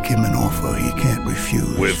gonna make him an offer he can't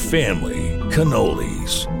refuse. With family,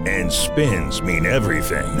 cannolis, and spins mean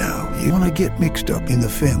everything. Now, you wanna get mixed up in the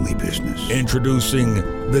family business. Introducing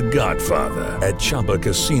The Godfather at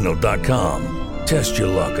ChumbaCasino.com. Test your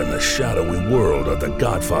luck in the shadowy world of The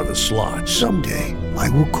Godfather slot. Someday, I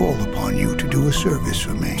will call upon you to do a service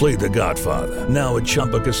for me. Play The Godfather, now at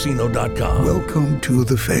ChumbaCasino.com. Welcome to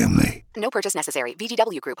the family. No purchase necessary.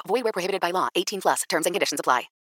 VGW Group. Void where prohibited by law. 18+. Terms and conditions apply.